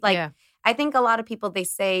 right? Like, Yeah. I think a lot of people, they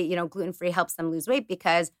say, gluten-free helps them lose weight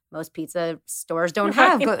because most pizza stores don't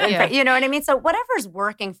have gluten-free. Yeah. You know what I mean? So whatever's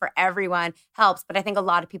working for everyone helps. But I think a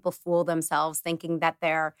lot of people fool themselves thinking that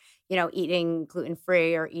they're, eating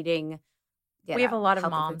gluten-free or eating, we have a lot of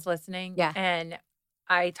healthy moms foods. listening. Yeah. And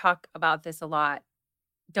I talk about this a lot.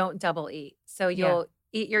 Don't double eat. So you'll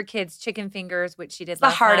eat your kids chicken fingers, which she did It's the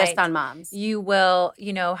last hardest night. on moms. You will,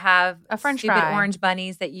 have A French stupid fry. orange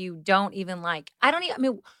bunnies that you don't even like.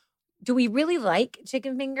 Do we really like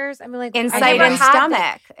chicken fingers? I mean, like I Inside never and had them.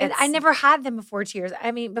 stomach. And I never had them before Cheers.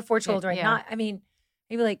 Before children. Yeah. Maybe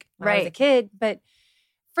like when I was a Right. kid, but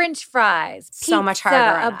French fries, So much pizza,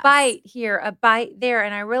 harder on a us. bite here, a bite there.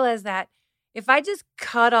 And I realized that if I just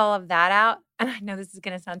cut all of that out, and I know this is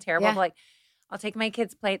going to sound terrible, Yeah. but like I'll take my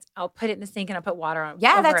kids' plates, I'll put it in the sink, and I'll put water on.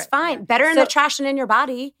 Yeah, over that's it. fine. Better in So- the trash than in your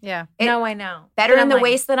body. Yeah. No, I know. Better But in I'm the like,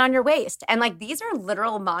 waist than on your waist. And like these are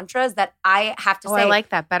literal mantras that I have to Oh, say I like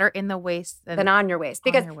that. Better in the waist than on your waist.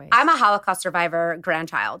 Because your waist. I'm a Holocaust survivor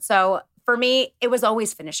grandchild. So for me, it was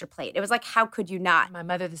always finish your plate. It was like, how could you not? My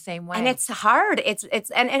mother the same way. And it's hard. It's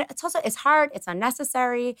also it's hard. It's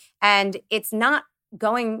unnecessary, and it's not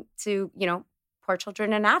going to poor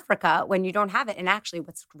children in Africa when you don't have it. And actually,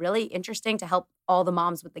 what's really interesting to help all the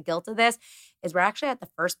moms with the guilt of this is we're actually at the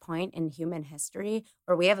first point in human history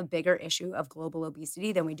where we have a bigger issue of global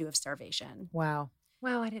obesity than we do of starvation. Wow.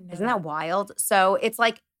 wow, I didn't know. Isn't that wild? So it's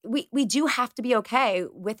like we do have to be okay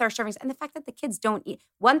with our servings. And the fact that the kids don't eat.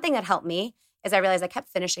 One thing that helped me is I realized I kept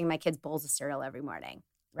finishing my kids' bowls of cereal every morning.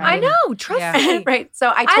 I know. Trust me. Right. So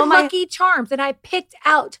I had told my Lucky Charms, and I picked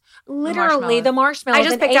out literally the marshmallows. I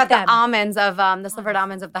just and picked ate out them. the almonds of the slivered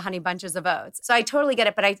almonds of the honey bunches of oats. So I totally get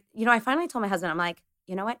it. But I finally told my husband, I'm like,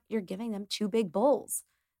 you know what? You're giving them 2 big bowls.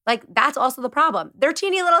 Like, that's also the problem. They're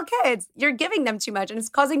teeny little kids. You're giving them too much, and it's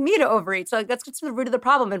causing me to overeat. So, like, let's get to the root of the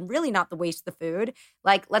problem and really not the waste the food.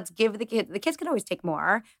 Like, let's give the kids can always take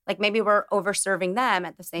more. Like, maybe we're over-serving them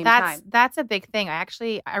at the same time. That's a big thing. I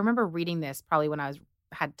remember reading this probably when I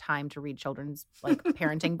had time to read children's like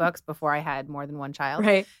parenting books before I had more than one child.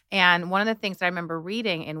 Right. And one of the things that I remember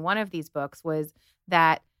reading in one of these books was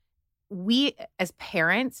that we as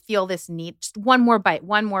parents feel this need, just one more bite.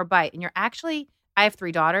 And you're actually, I have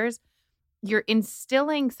 3 daughters. You're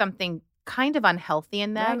instilling something kind of unhealthy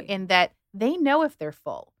in them in that they know if they're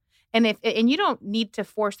full. And you don't need to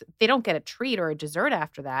force, they don't get a treat or a dessert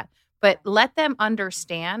after that, but let them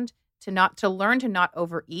understand to learn to not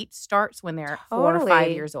overeat starts when they're 4 or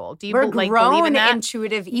 5 years old. Do you We're believe grown in that?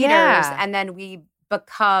 intuitive eaters, and then we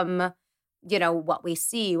become, what we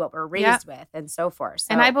see, what we're raised with, and so forth. So,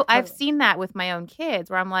 and I've seen that with my own kids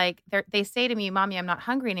where I'm like, they say to me, Mommy, I'm not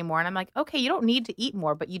hungry anymore. And I'm like, okay, you don't need to eat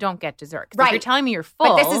more, but you don't get dessert. Because if you're telling me you're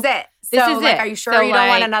full. But this is it. This is it. Are you sure you don't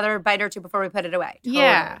want another bite or 2 before we put it away? Totally.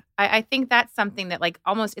 Yeah. I think that's something that like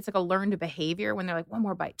almost it's like a learned behavior when they're like 1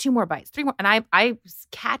 more bite, 2 more bites, 3 more. And I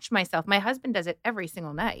catch myself. My husband does it every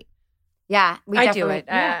single night. Yeah. I do it.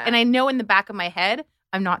 And I know in the back of my head,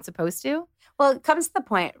 I'm not supposed to. Well, it comes to the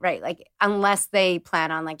point, right? Like, unless they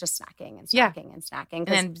plan on like just snacking and snacking and snacking. And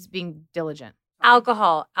then just being diligent.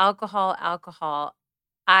 Alcohol.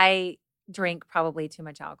 I drink probably too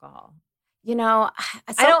much alcohol. I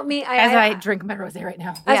don't mean I drink my rosé right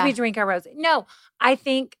now. As we drink our rosé. No, I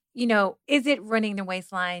think, is it running the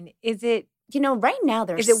waistline? Is it right now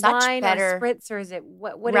there's is it such wine better or spritz, or is it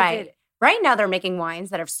what right. is it? Right now they're making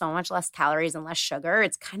wines that have so much less calories and less sugar.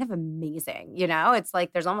 It's kind of amazing, It's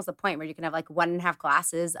like there's almost a point where you can have like 1.5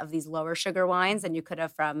 glasses of these lower sugar wines than you could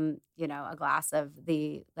have from, a glass of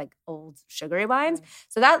the like old sugary wines. Right.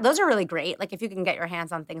 So those are really great. Like if you can get your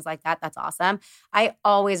hands on things like that, that's awesome. I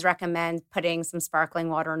always recommend putting some sparkling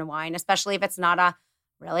water in a wine, especially if it's not a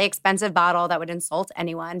really expensive bottle that would insult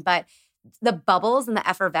anyone. But the bubbles and the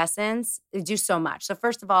effervescence, they do so much. So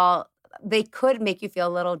first of all, they could make you feel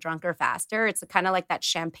a little drunker faster. It's kind of like that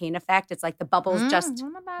champagne effect. It's like the bubbles just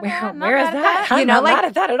where is that? I'm not mad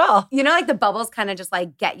at that at all. Like the bubbles kind of just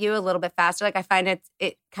like get you a little bit faster. Like I find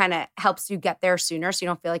it kind of helps you get there sooner, so you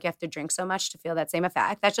don't feel like you have to drink so much to feel that same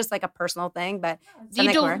effect. That's just like a personal thing. But do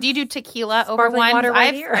you do tequila over sparkling wine? Water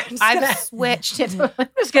right here. I've switched it. I'm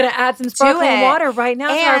just gonna add some sparkling water right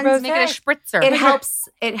now. And make it a spritzer.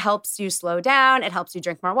 It helps you slow down. It helps you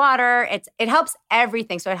drink more water. It helps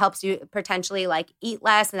everything. So it helps you potentially like eat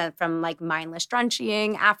less and then from like mindless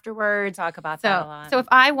drunching afterwards. Talk about that a lot. So if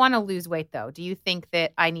I want to lose weight though, do you think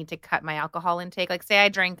that I need to cut my alcohol intake? Like say I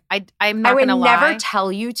drink, I'm not going to lie. I would never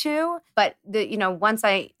tell you to, but once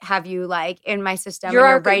I have you like in my system,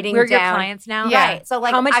 we're writing we're down. Your clients now. Yeah. Right. So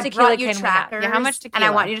like how much tequila can trackers, we have? Yeah, how much tequila?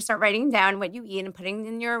 And I want you to start writing down what you eat and putting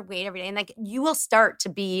in your weight every day. And like you will start to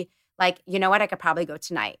be like, you know what, I could probably go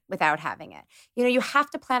tonight without having it. You have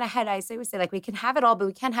to plan ahead. I always say like we can have it all, but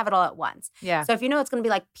we can't have it all at once. Yeah. So if it's going to be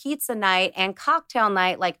like pizza night and cocktail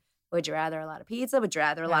night, like would you rather a lot of pizza? Would you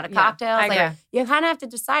rather a lot of cocktails? Like you kind of have to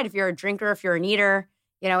decide if you're a drinker, if you're an eater.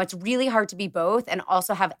 It's really hard to be both and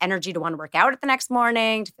also have energy to want to work out at the next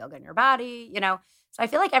morning, to feel good in your body, So I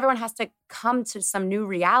feel like everyone has to come to some new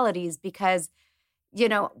realities because,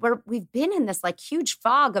 we've been in this like huge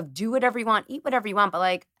fog of do whatever you want, eat whatever you want. But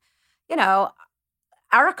like,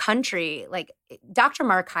 our country, like Dr.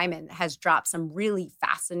 Mark Hyman has dropped some really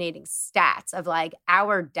fascinating stats of like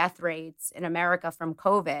our death rates in America from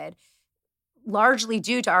COVID, largely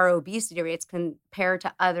due to our obesity rates compared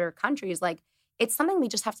to other countries. Like it's something we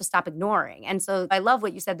just have to stop ignoring. And so I love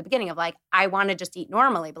what you said at the beginning of like, I want to just eat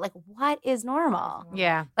normally, but like, what is normal?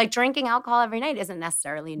 Yeah. Like drinking alcohol every night isn't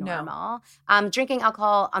necessarily normal. No. Drinking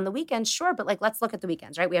alcohol on the weekends, sure. But like, let's look at the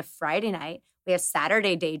weekends, right? We have Friday night. We have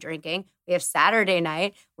Saturday day drinking. We have Saturday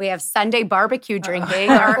night. We have Sunday barbecue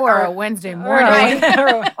drinking. Or a Wednesday morning.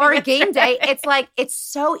 Or a game day. It's like, it's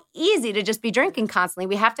so easy to just be drinking constantly.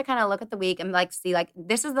 We have to kind of look at the week and like, see like,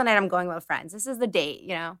 this is the night I'm going with friends. This is the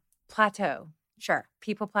date, Plateau. Sure.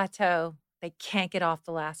 People plateau. They can't get off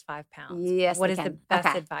the last 5 pounds. Yes, What is the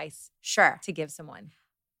best advice to give someone?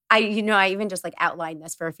 I even just like outlined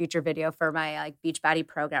this for a future video for my like Beachbody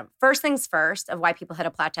program. First things first of why people hit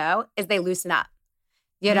a plateau is they loosen up.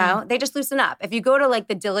 You know, they just loosen up. If you go to like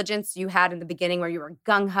the diligence you had in the beginning where you were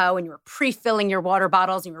gung-ho and you were pre-filling your water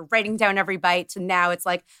bottles and you were writing down every bite, to now it's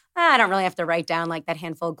like, I don't really have to write down like that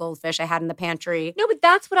handful of goldfish I had in the pantry. No, but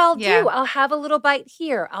that's what I'll do. I'll have a little bite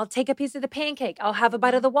here. I'll take a piece of the pancake. I'll have a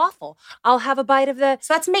bite of the waffle. I'll have a bite of the...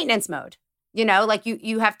 So that's maintenance mode. You know, like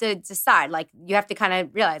you have to decide, like you have to kind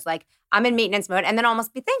of realize like I'm in maintenance mode and then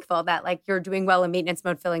almost be thankful that like you're doing well in maintenance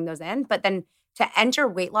mode, filling those in. But then to enter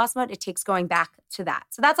weight loss mode, it takes going back to that.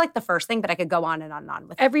 So that's like the first thing, but I could go on and on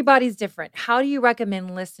with it. Everybody's different. How do you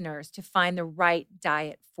recommend listeners to find the right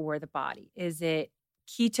diet for the body? Is it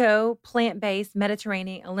keto, plant-based,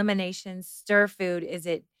 Mediterranean, elimination, stir food? Is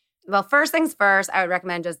it... Well, first things first, I would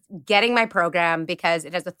recommend just getting my program because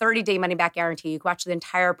it has a 30-day money-back guarantee. You can watch the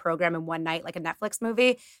entire program in one night like a Netflix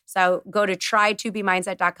movie. So go to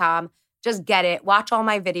try2bemindset.com. Just get it. Watch all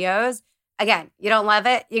my videos. Again, you don't love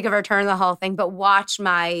it, you can return the whole thing, but watch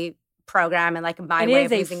my program and like my way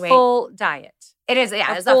of losing weight. It is a full diet. It is,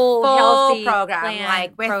 yeah. It's a full full program,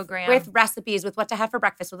 like with recipes, with what to have for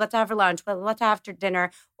breakfast, with what to have for lunch, with what to have for dinner,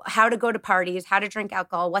 how to go to parties, how to drink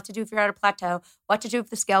alcohol, what to do if you're at a plateau, what to do if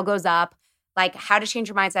the scale goes up, like how to change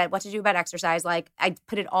your mindset, what to do about exercise. Like I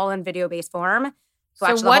put it all in video-based form. So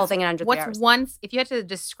watch the whole thing in under 3 hours. If you had to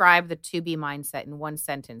describe the 2B mindset in one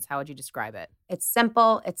sentence, how would you describe it? It's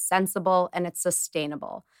simple, it's sensible, and it's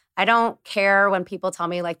sustainable. I don't care when people tell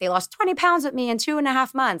me like they lost 20 pounds with me in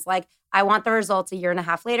 2.5 months. Like I want the results a year and a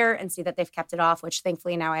half later and see that they've kept it off, which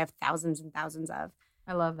thankfully now I have thousands and thousands of.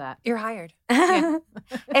 I love that. You're hired. Yeah.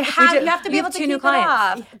 You have to be able to keep it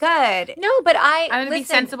off. Good. No, but I'm going to be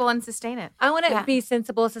sensible and sustain it. I want to be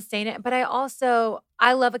sensible, sustain it. But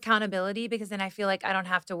I love accountability because then I feel like I don't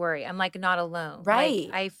have to worry. I'm like not alone. Right.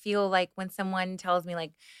 Like, I feel like when someone tells me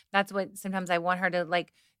like, that's what sometimes I want her to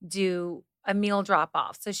like do a meal drop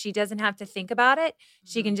off. So she doesn't have to think about it.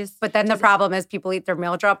 She can just. But then the problem is people eat their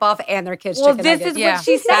meal drop off and their kids' well, chicken this nuggets. is what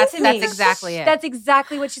she said to me. That's exactly it. That's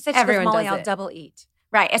exactly what she said. She Everyone goes, Molly, does I'll it. double eat.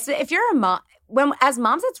 Right. So if you're a mom, as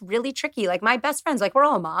moms, it's really tricky. Like my best friends, like we're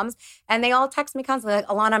all moms, and they all text me constantly like,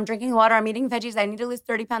 Ilana, I'm drinking water, I'm eating veggies, I need to lose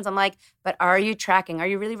 30 pounds. I'm like, but are you tracking? Are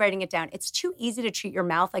you really writing it down? It's too easy to treat your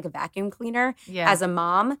mouth like a vacuum cleaner as a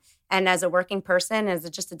mom and as a working person, as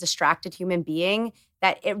just a distracted human being,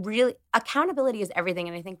 that it really, accountability is everything.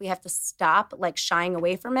 And I think we have to stop like shying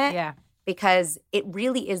away from it. Yeah. Because it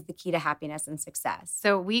really is the key to happiness and success.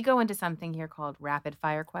 So we go into something here called rapid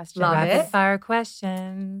fire questions. Rapid fire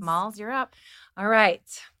questions. Malls, you're up. All right.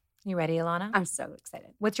 You ready, Ilana? I'm so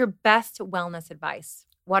excited. What's your best wellness advice?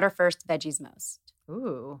 Water first, veggies most.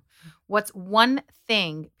 Ooh. What's one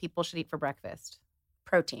thing people should eat for breakfast?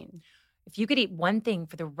 Protein. If you could eat one thing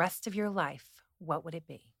for the rest of your life, what would it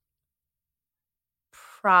be?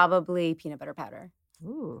 Probably peanut butter powder.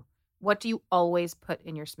 Ooh. What do you always put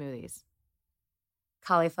in your smoothies?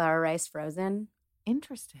 Cauliflower rice frozen.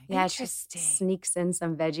 Interesting. Yeah, it just sneaks in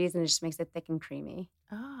some veggies and it just makes it thick and creamy.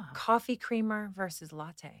 Oh. Coffee creamer versus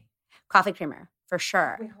latte. Coffee creamer, for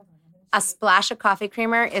sure. Wait, hold on. A splash of coffee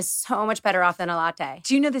creamer is so much better off than a latte.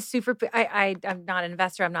 Do you know the I'm not an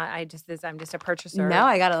investor. I'm just a purchaser. No,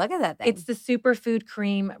 I got to look at that thing. It's the superfood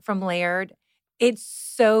cream from Laird. It's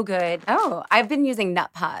so good. Oh, I've been using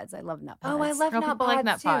nut pods. I love nut pods. Oh, I love nut pods like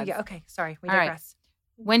nut too. pods. Yeah, okay, sorry. We All digress.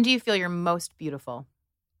 Right. When do you feel you're most beautiful?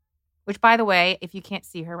 Which, by the way, if you can't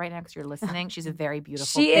see her right now because you're listening, she's a very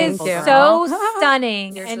beautiful. She is girl. so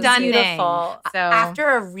stunning and stunning. beautiful. So after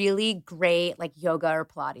a really great like yoga or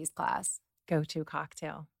Pilates class, go-to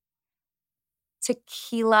cocktail.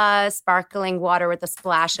 Tequila, sparkling water with a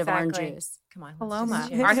splash of orange juice. Come on. Paloma.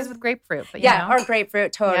 Ours is with grapefruit. But or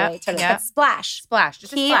grapefruit, totally. Yep. But splash. Splash.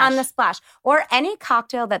 Just Key a splash. on the splash. Or any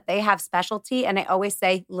cocktail that they have specialty, and I always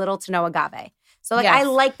say little to no agave. So like I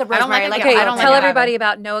like the rosemary. Tell everybody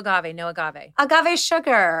about no agave. Agave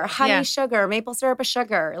sugar, honey sugar, maple syrup of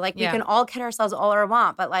sugar. Like we can all kid ourselves all we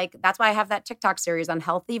want, but like that's why I have that TikTok series on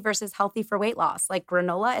healthy versus healthy for weight loss. Like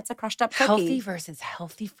granola, it's a crushed up cookie. Healthy versus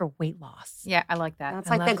healthy for weight loss. Yeah, I like that. That's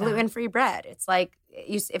like the gluten-free bread. It's like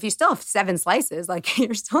if you still have 7 slices, like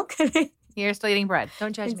you're still eating bread.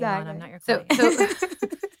 Don't judge me, Ilana. I'm not your so client.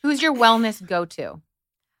 Who's your wellness go-to?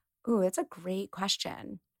 Ooh, it's a great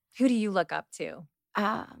question. Who do you look up to?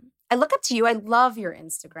 I look up to you. I love your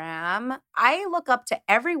Instagram. I look up to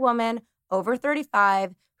every woman over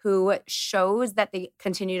 35 who shows that they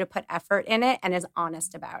continue to put effort in it and is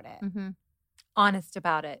honest about it. Mm-hmm. Honest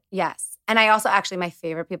about it. Yes. And I also my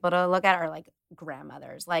favorite people to look at are like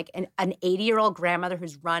grandmothers, like an 80-year-old grandmother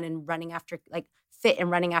who's running after fit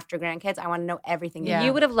and running after grandkids. I want to know everything. Yeah.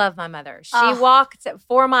 You would have loved my mother. She walked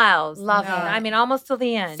 4 miles. Love her. I mean, almost till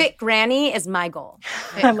the end. Fit granny is my goal.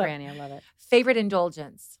 Fit granny, I love it. Favorite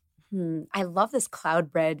indulgence? I love this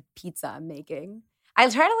cloud bread pizza I'm making. I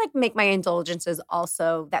try to like make my indulgences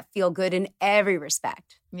also that feel good in every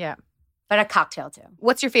respect. Yeah. But a cocktail too.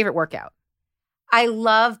 What's your favorite workout? I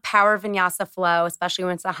love power vinyasa flow, especially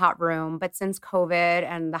when it's a hot room. But since COVID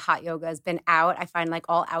and the hot yoga has been out, I find like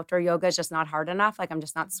all outdoor yoga is just not hard enough. Like I'm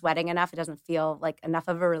just not sweating enough. It doesn't feel like enough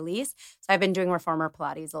of a release. So I've been doing reformer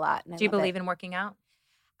Pilates a lot. Do you believe in working out?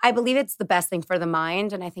 I believe it's the best thing for the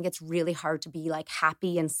mind. And I think it's really hard to be like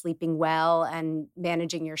happy and sleeping well and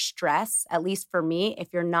managing your stress, at least for me,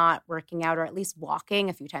 if you're not working out or at least walking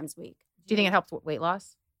a few times a week. Do you think it helps with weight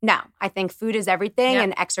loss? No, I think food is everything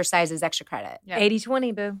and exercise is extra credit. Yeah.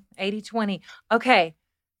 80-20, boo. 80-20. Okay.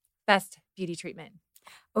 Best beauty treatment.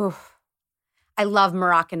 Oh, I love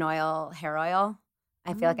Moroccan hair oil.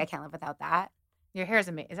 I feel like I can't live without that. Your hair is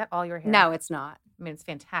amazing. Is that all your hair? No, it's not. I mean, it's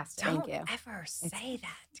fantastic. Don't you. ever say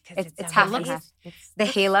that because It's half and amazing. half. The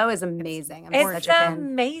halo is amazing. I'm It's such a fan.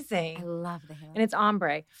 amazing. I love the halo. And it's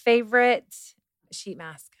ombre. Favorite sheet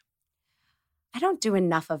mask? I don't do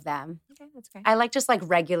enough of them. Okay, that's great. I like just like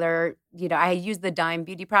regular, I use the Dime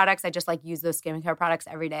beauty products. I just like use those skincare products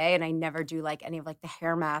every day. And I never do like any of like the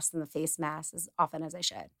hair masks and the face masks as often as I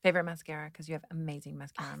should. Favorite mascara? Because you have amazing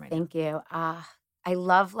mascara on right now. Thank you. I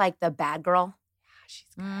love like the Bad Girl. She's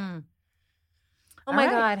good. Oh All my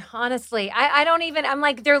right. God. Honestly, I don't even, I'm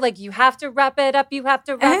like, they're like, you have to wrap it up. You have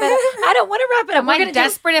to wrap it up. I don't want to wrap it up. Am I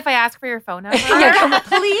desperate if I ask for your phone number?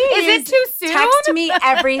 Please. Is it too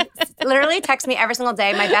soon? Literally text me every single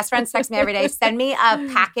day. My best friends text me every day. Send me a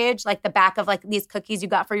package, like the back of like these cookies you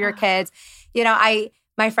got for your kids.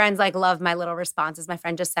 My friends like love my little responses. My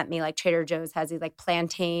friend just sent me like Trader Joe's has these like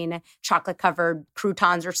plantain chocolate covered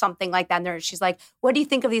croutons or something like that. And she's like, what do you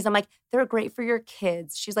think of these? I'm like, they're great for your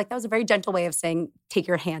kids. She's like, that was a very gentle way of saying, take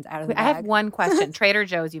your hands out of the bag. I have one question. Trader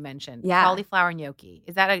Joe's you mentioned. Yeah. Cauliflower gnocchi.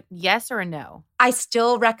 Is that a yes or a no? I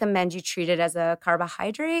still recommend you treat it as a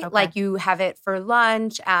carbohydrate. Okay. Like you have it for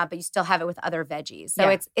lunch, but you still have it with other veggies. So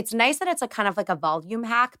Yeah. it's nice that it's a kind of like a volume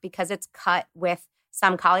hack because it's cut with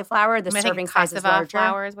some cauliflower. The serving size is larger.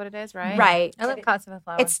 Flour is what it is, right? Right. I love cassava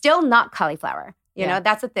flour. It's still not cauliflower. You Yeah. know,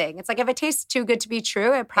 that's the thing. It's like if it tastes too good to be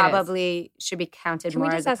true, it probably should be counted Can more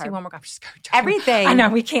we as just a ask you carb. one more question? Just go. Everything. I know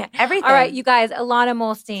we can't. Everything. All right, you guys, Ilana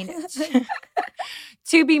Muhlstein,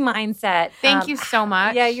 To Be Mindset. Thank you so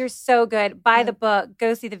much. Yeah, you're so good. Buy the book.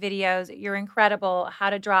 Go see the videos. You're incredible. How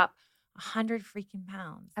to drop 100 freaking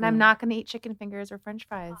pounds. And I'm not going to eat chicken fingers or French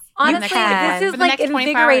fries. Honestly, can. this For is the like next 24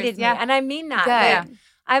 invigorated hours, me. yeah. And I mean that. Good. Like,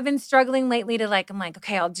 I've been struggling lately to I'm like,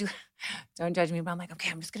 okay, I'll do, don't judge me, but I'm like,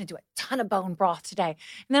 okay, I'm just going to do a ton of bone broth today.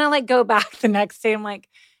 And then I like go back the next day. I'm like,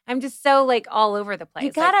 I'm just so like all over the place.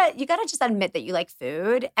 You gotta just admit that you like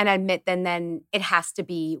food and admit then it has to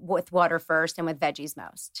be with water first and with veggies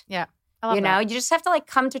most. Yeah. I love You know, that. you just have to like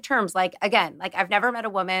come to terms. Like, again, like I've never met a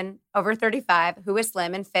woman over 35 who is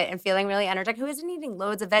slim and fit and feeling really energetic who isn't eating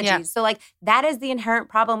loads of veggies. Yeah. So like that is the inherent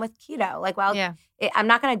problem with keto. Like, while Yeah. I'm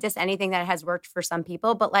not going to diss anything that has worked for some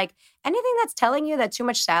people, but like anything that's telling you that too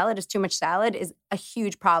much salad is a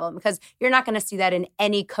huge problem because you're not going to see that in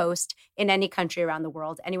any coast, in any country around the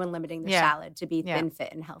world, anyone limiting their Yeah. salad to be Yeah. thin,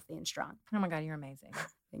 fit, and healthy and strong. oh my God, you're amazing.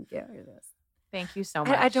 Thank you. You're this. Thank you so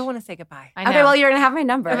much. I don't want to say goodbye. I know. Okay, well, you're going to have my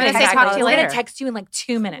number. I'm gonna say Text talk me. to you We're later. going to text you in like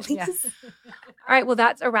 2 minutes. Yeah. All right. Well,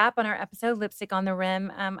 that's a wrap on our episode, Lipstick on the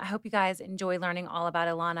Rim. I hope you guys enjoy learning all about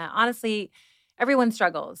Ilana. Honestly, everyone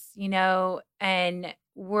struggles, and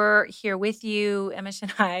we're here with you, Emish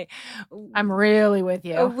and I. I'm really with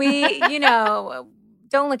you. We,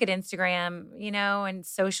 don't look at Instagram, and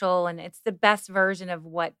social, and it's the best version of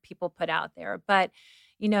what people put out there. But,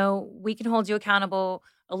 we can hold you accountable.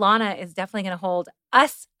 Ilana is definitely going to hold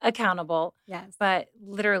us accountable. Yes. But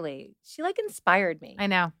literally, she inspired me. I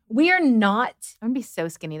know. We are not. I'm going to be so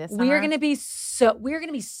skinny this summer. We're gonna be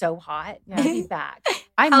so hot. Yeah. We'll be back.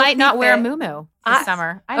 I might not wear a fit. muumuu this I-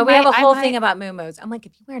 summer. We have a whole thing about muumuus. I'm like,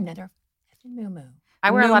 if you wear another effing muumuu, I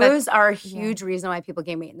wear a lot of. Muumuus are a huge reason why people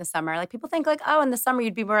gain weight in the summer. Like people think in the summer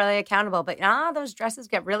you'd be more accountable, but those dresses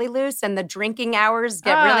get really loose and the drinking hours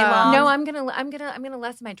get really long. no, I'm gonna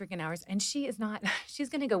lessen my drinking hours. And she is not. She's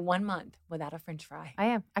gonna go 1 month without a French fry. I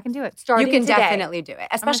am. I can do it. Starting you can today. definitely do it,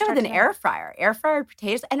 especially start with an today. air fryer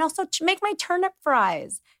potatoes, and also to make my turnip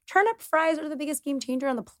fries. Turnip fries are the biggest game changer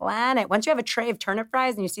on the planet. Once you have a tray of turnip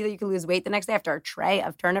fries and you see that you can lose weight the next day after a tray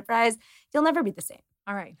of turnip fries, you'll never be the same.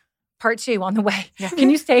 All right. Part 2 on the way. Can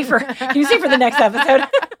you stay for the next episode?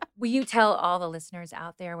 Will you tell all the listeners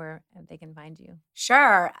out there where they can find you?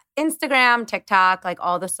 Sure. Instagram, TikTok, like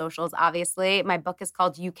all the socials, obviously. My book is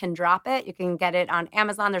called You Can Drop It. You can get it on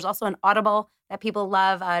Amazon. There's also an Audible that people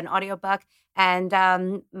love, an audiobook.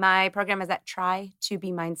 And my program is at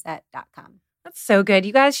trytobemindset.com. That's so good.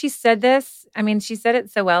 You guys, she said this. I mean, she said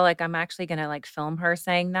it so well. Like, I'm actually going to like film her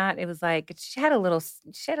saying that. It was like, she had a little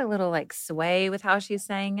like sway with how she's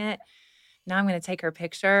saying it. Now I'm going to take her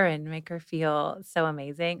picture and make her feel so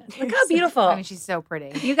amazing. Look how beautiful. I mean, she's so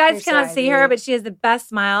pretty. You guys cannot see her, but she has the best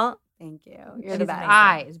smile. Thank you. You're the best.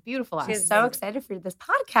 Eyes, beautiful eyes. She's so excited for this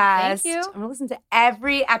podcast. Thank you. I'm going to listen to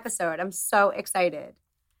every episode. I'm so excited.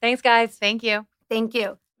 Thanks, guys. Thank you. Thank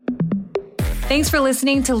you. Thanks for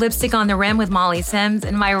listening to Lipstick on the Rim with Molly Sims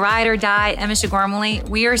and my ride or die, Emma Shagormally.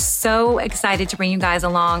 We are so excited to bring you guys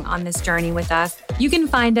along on this journey with us. You can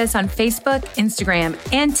find us on Facebook, Instagram,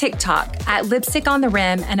 and TikTok at Lipstick on the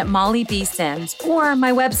Rim and at Molly B. Sims, or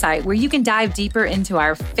my website where you can dive deeper into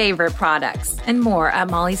our favorite products and more at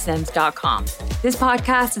mollysims.com. This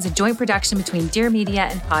podcast is a joint production between Dear Media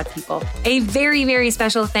and Pod People. A very, very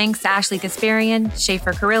special thanks to Ashley Kasparian,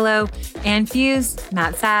 Schaefer Carrillo, Ann Fuse,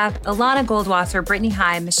 Matt Sav, Ilana Goldwasser, Brittany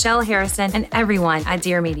High, Michelle Harrison, and everyone at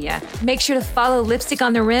Dear Media. Make sure to follow Lipstick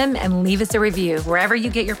on the Rim and leave us a review wherever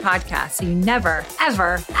you get your podcasts so you never,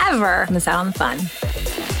 ever, ever miss out on the fun.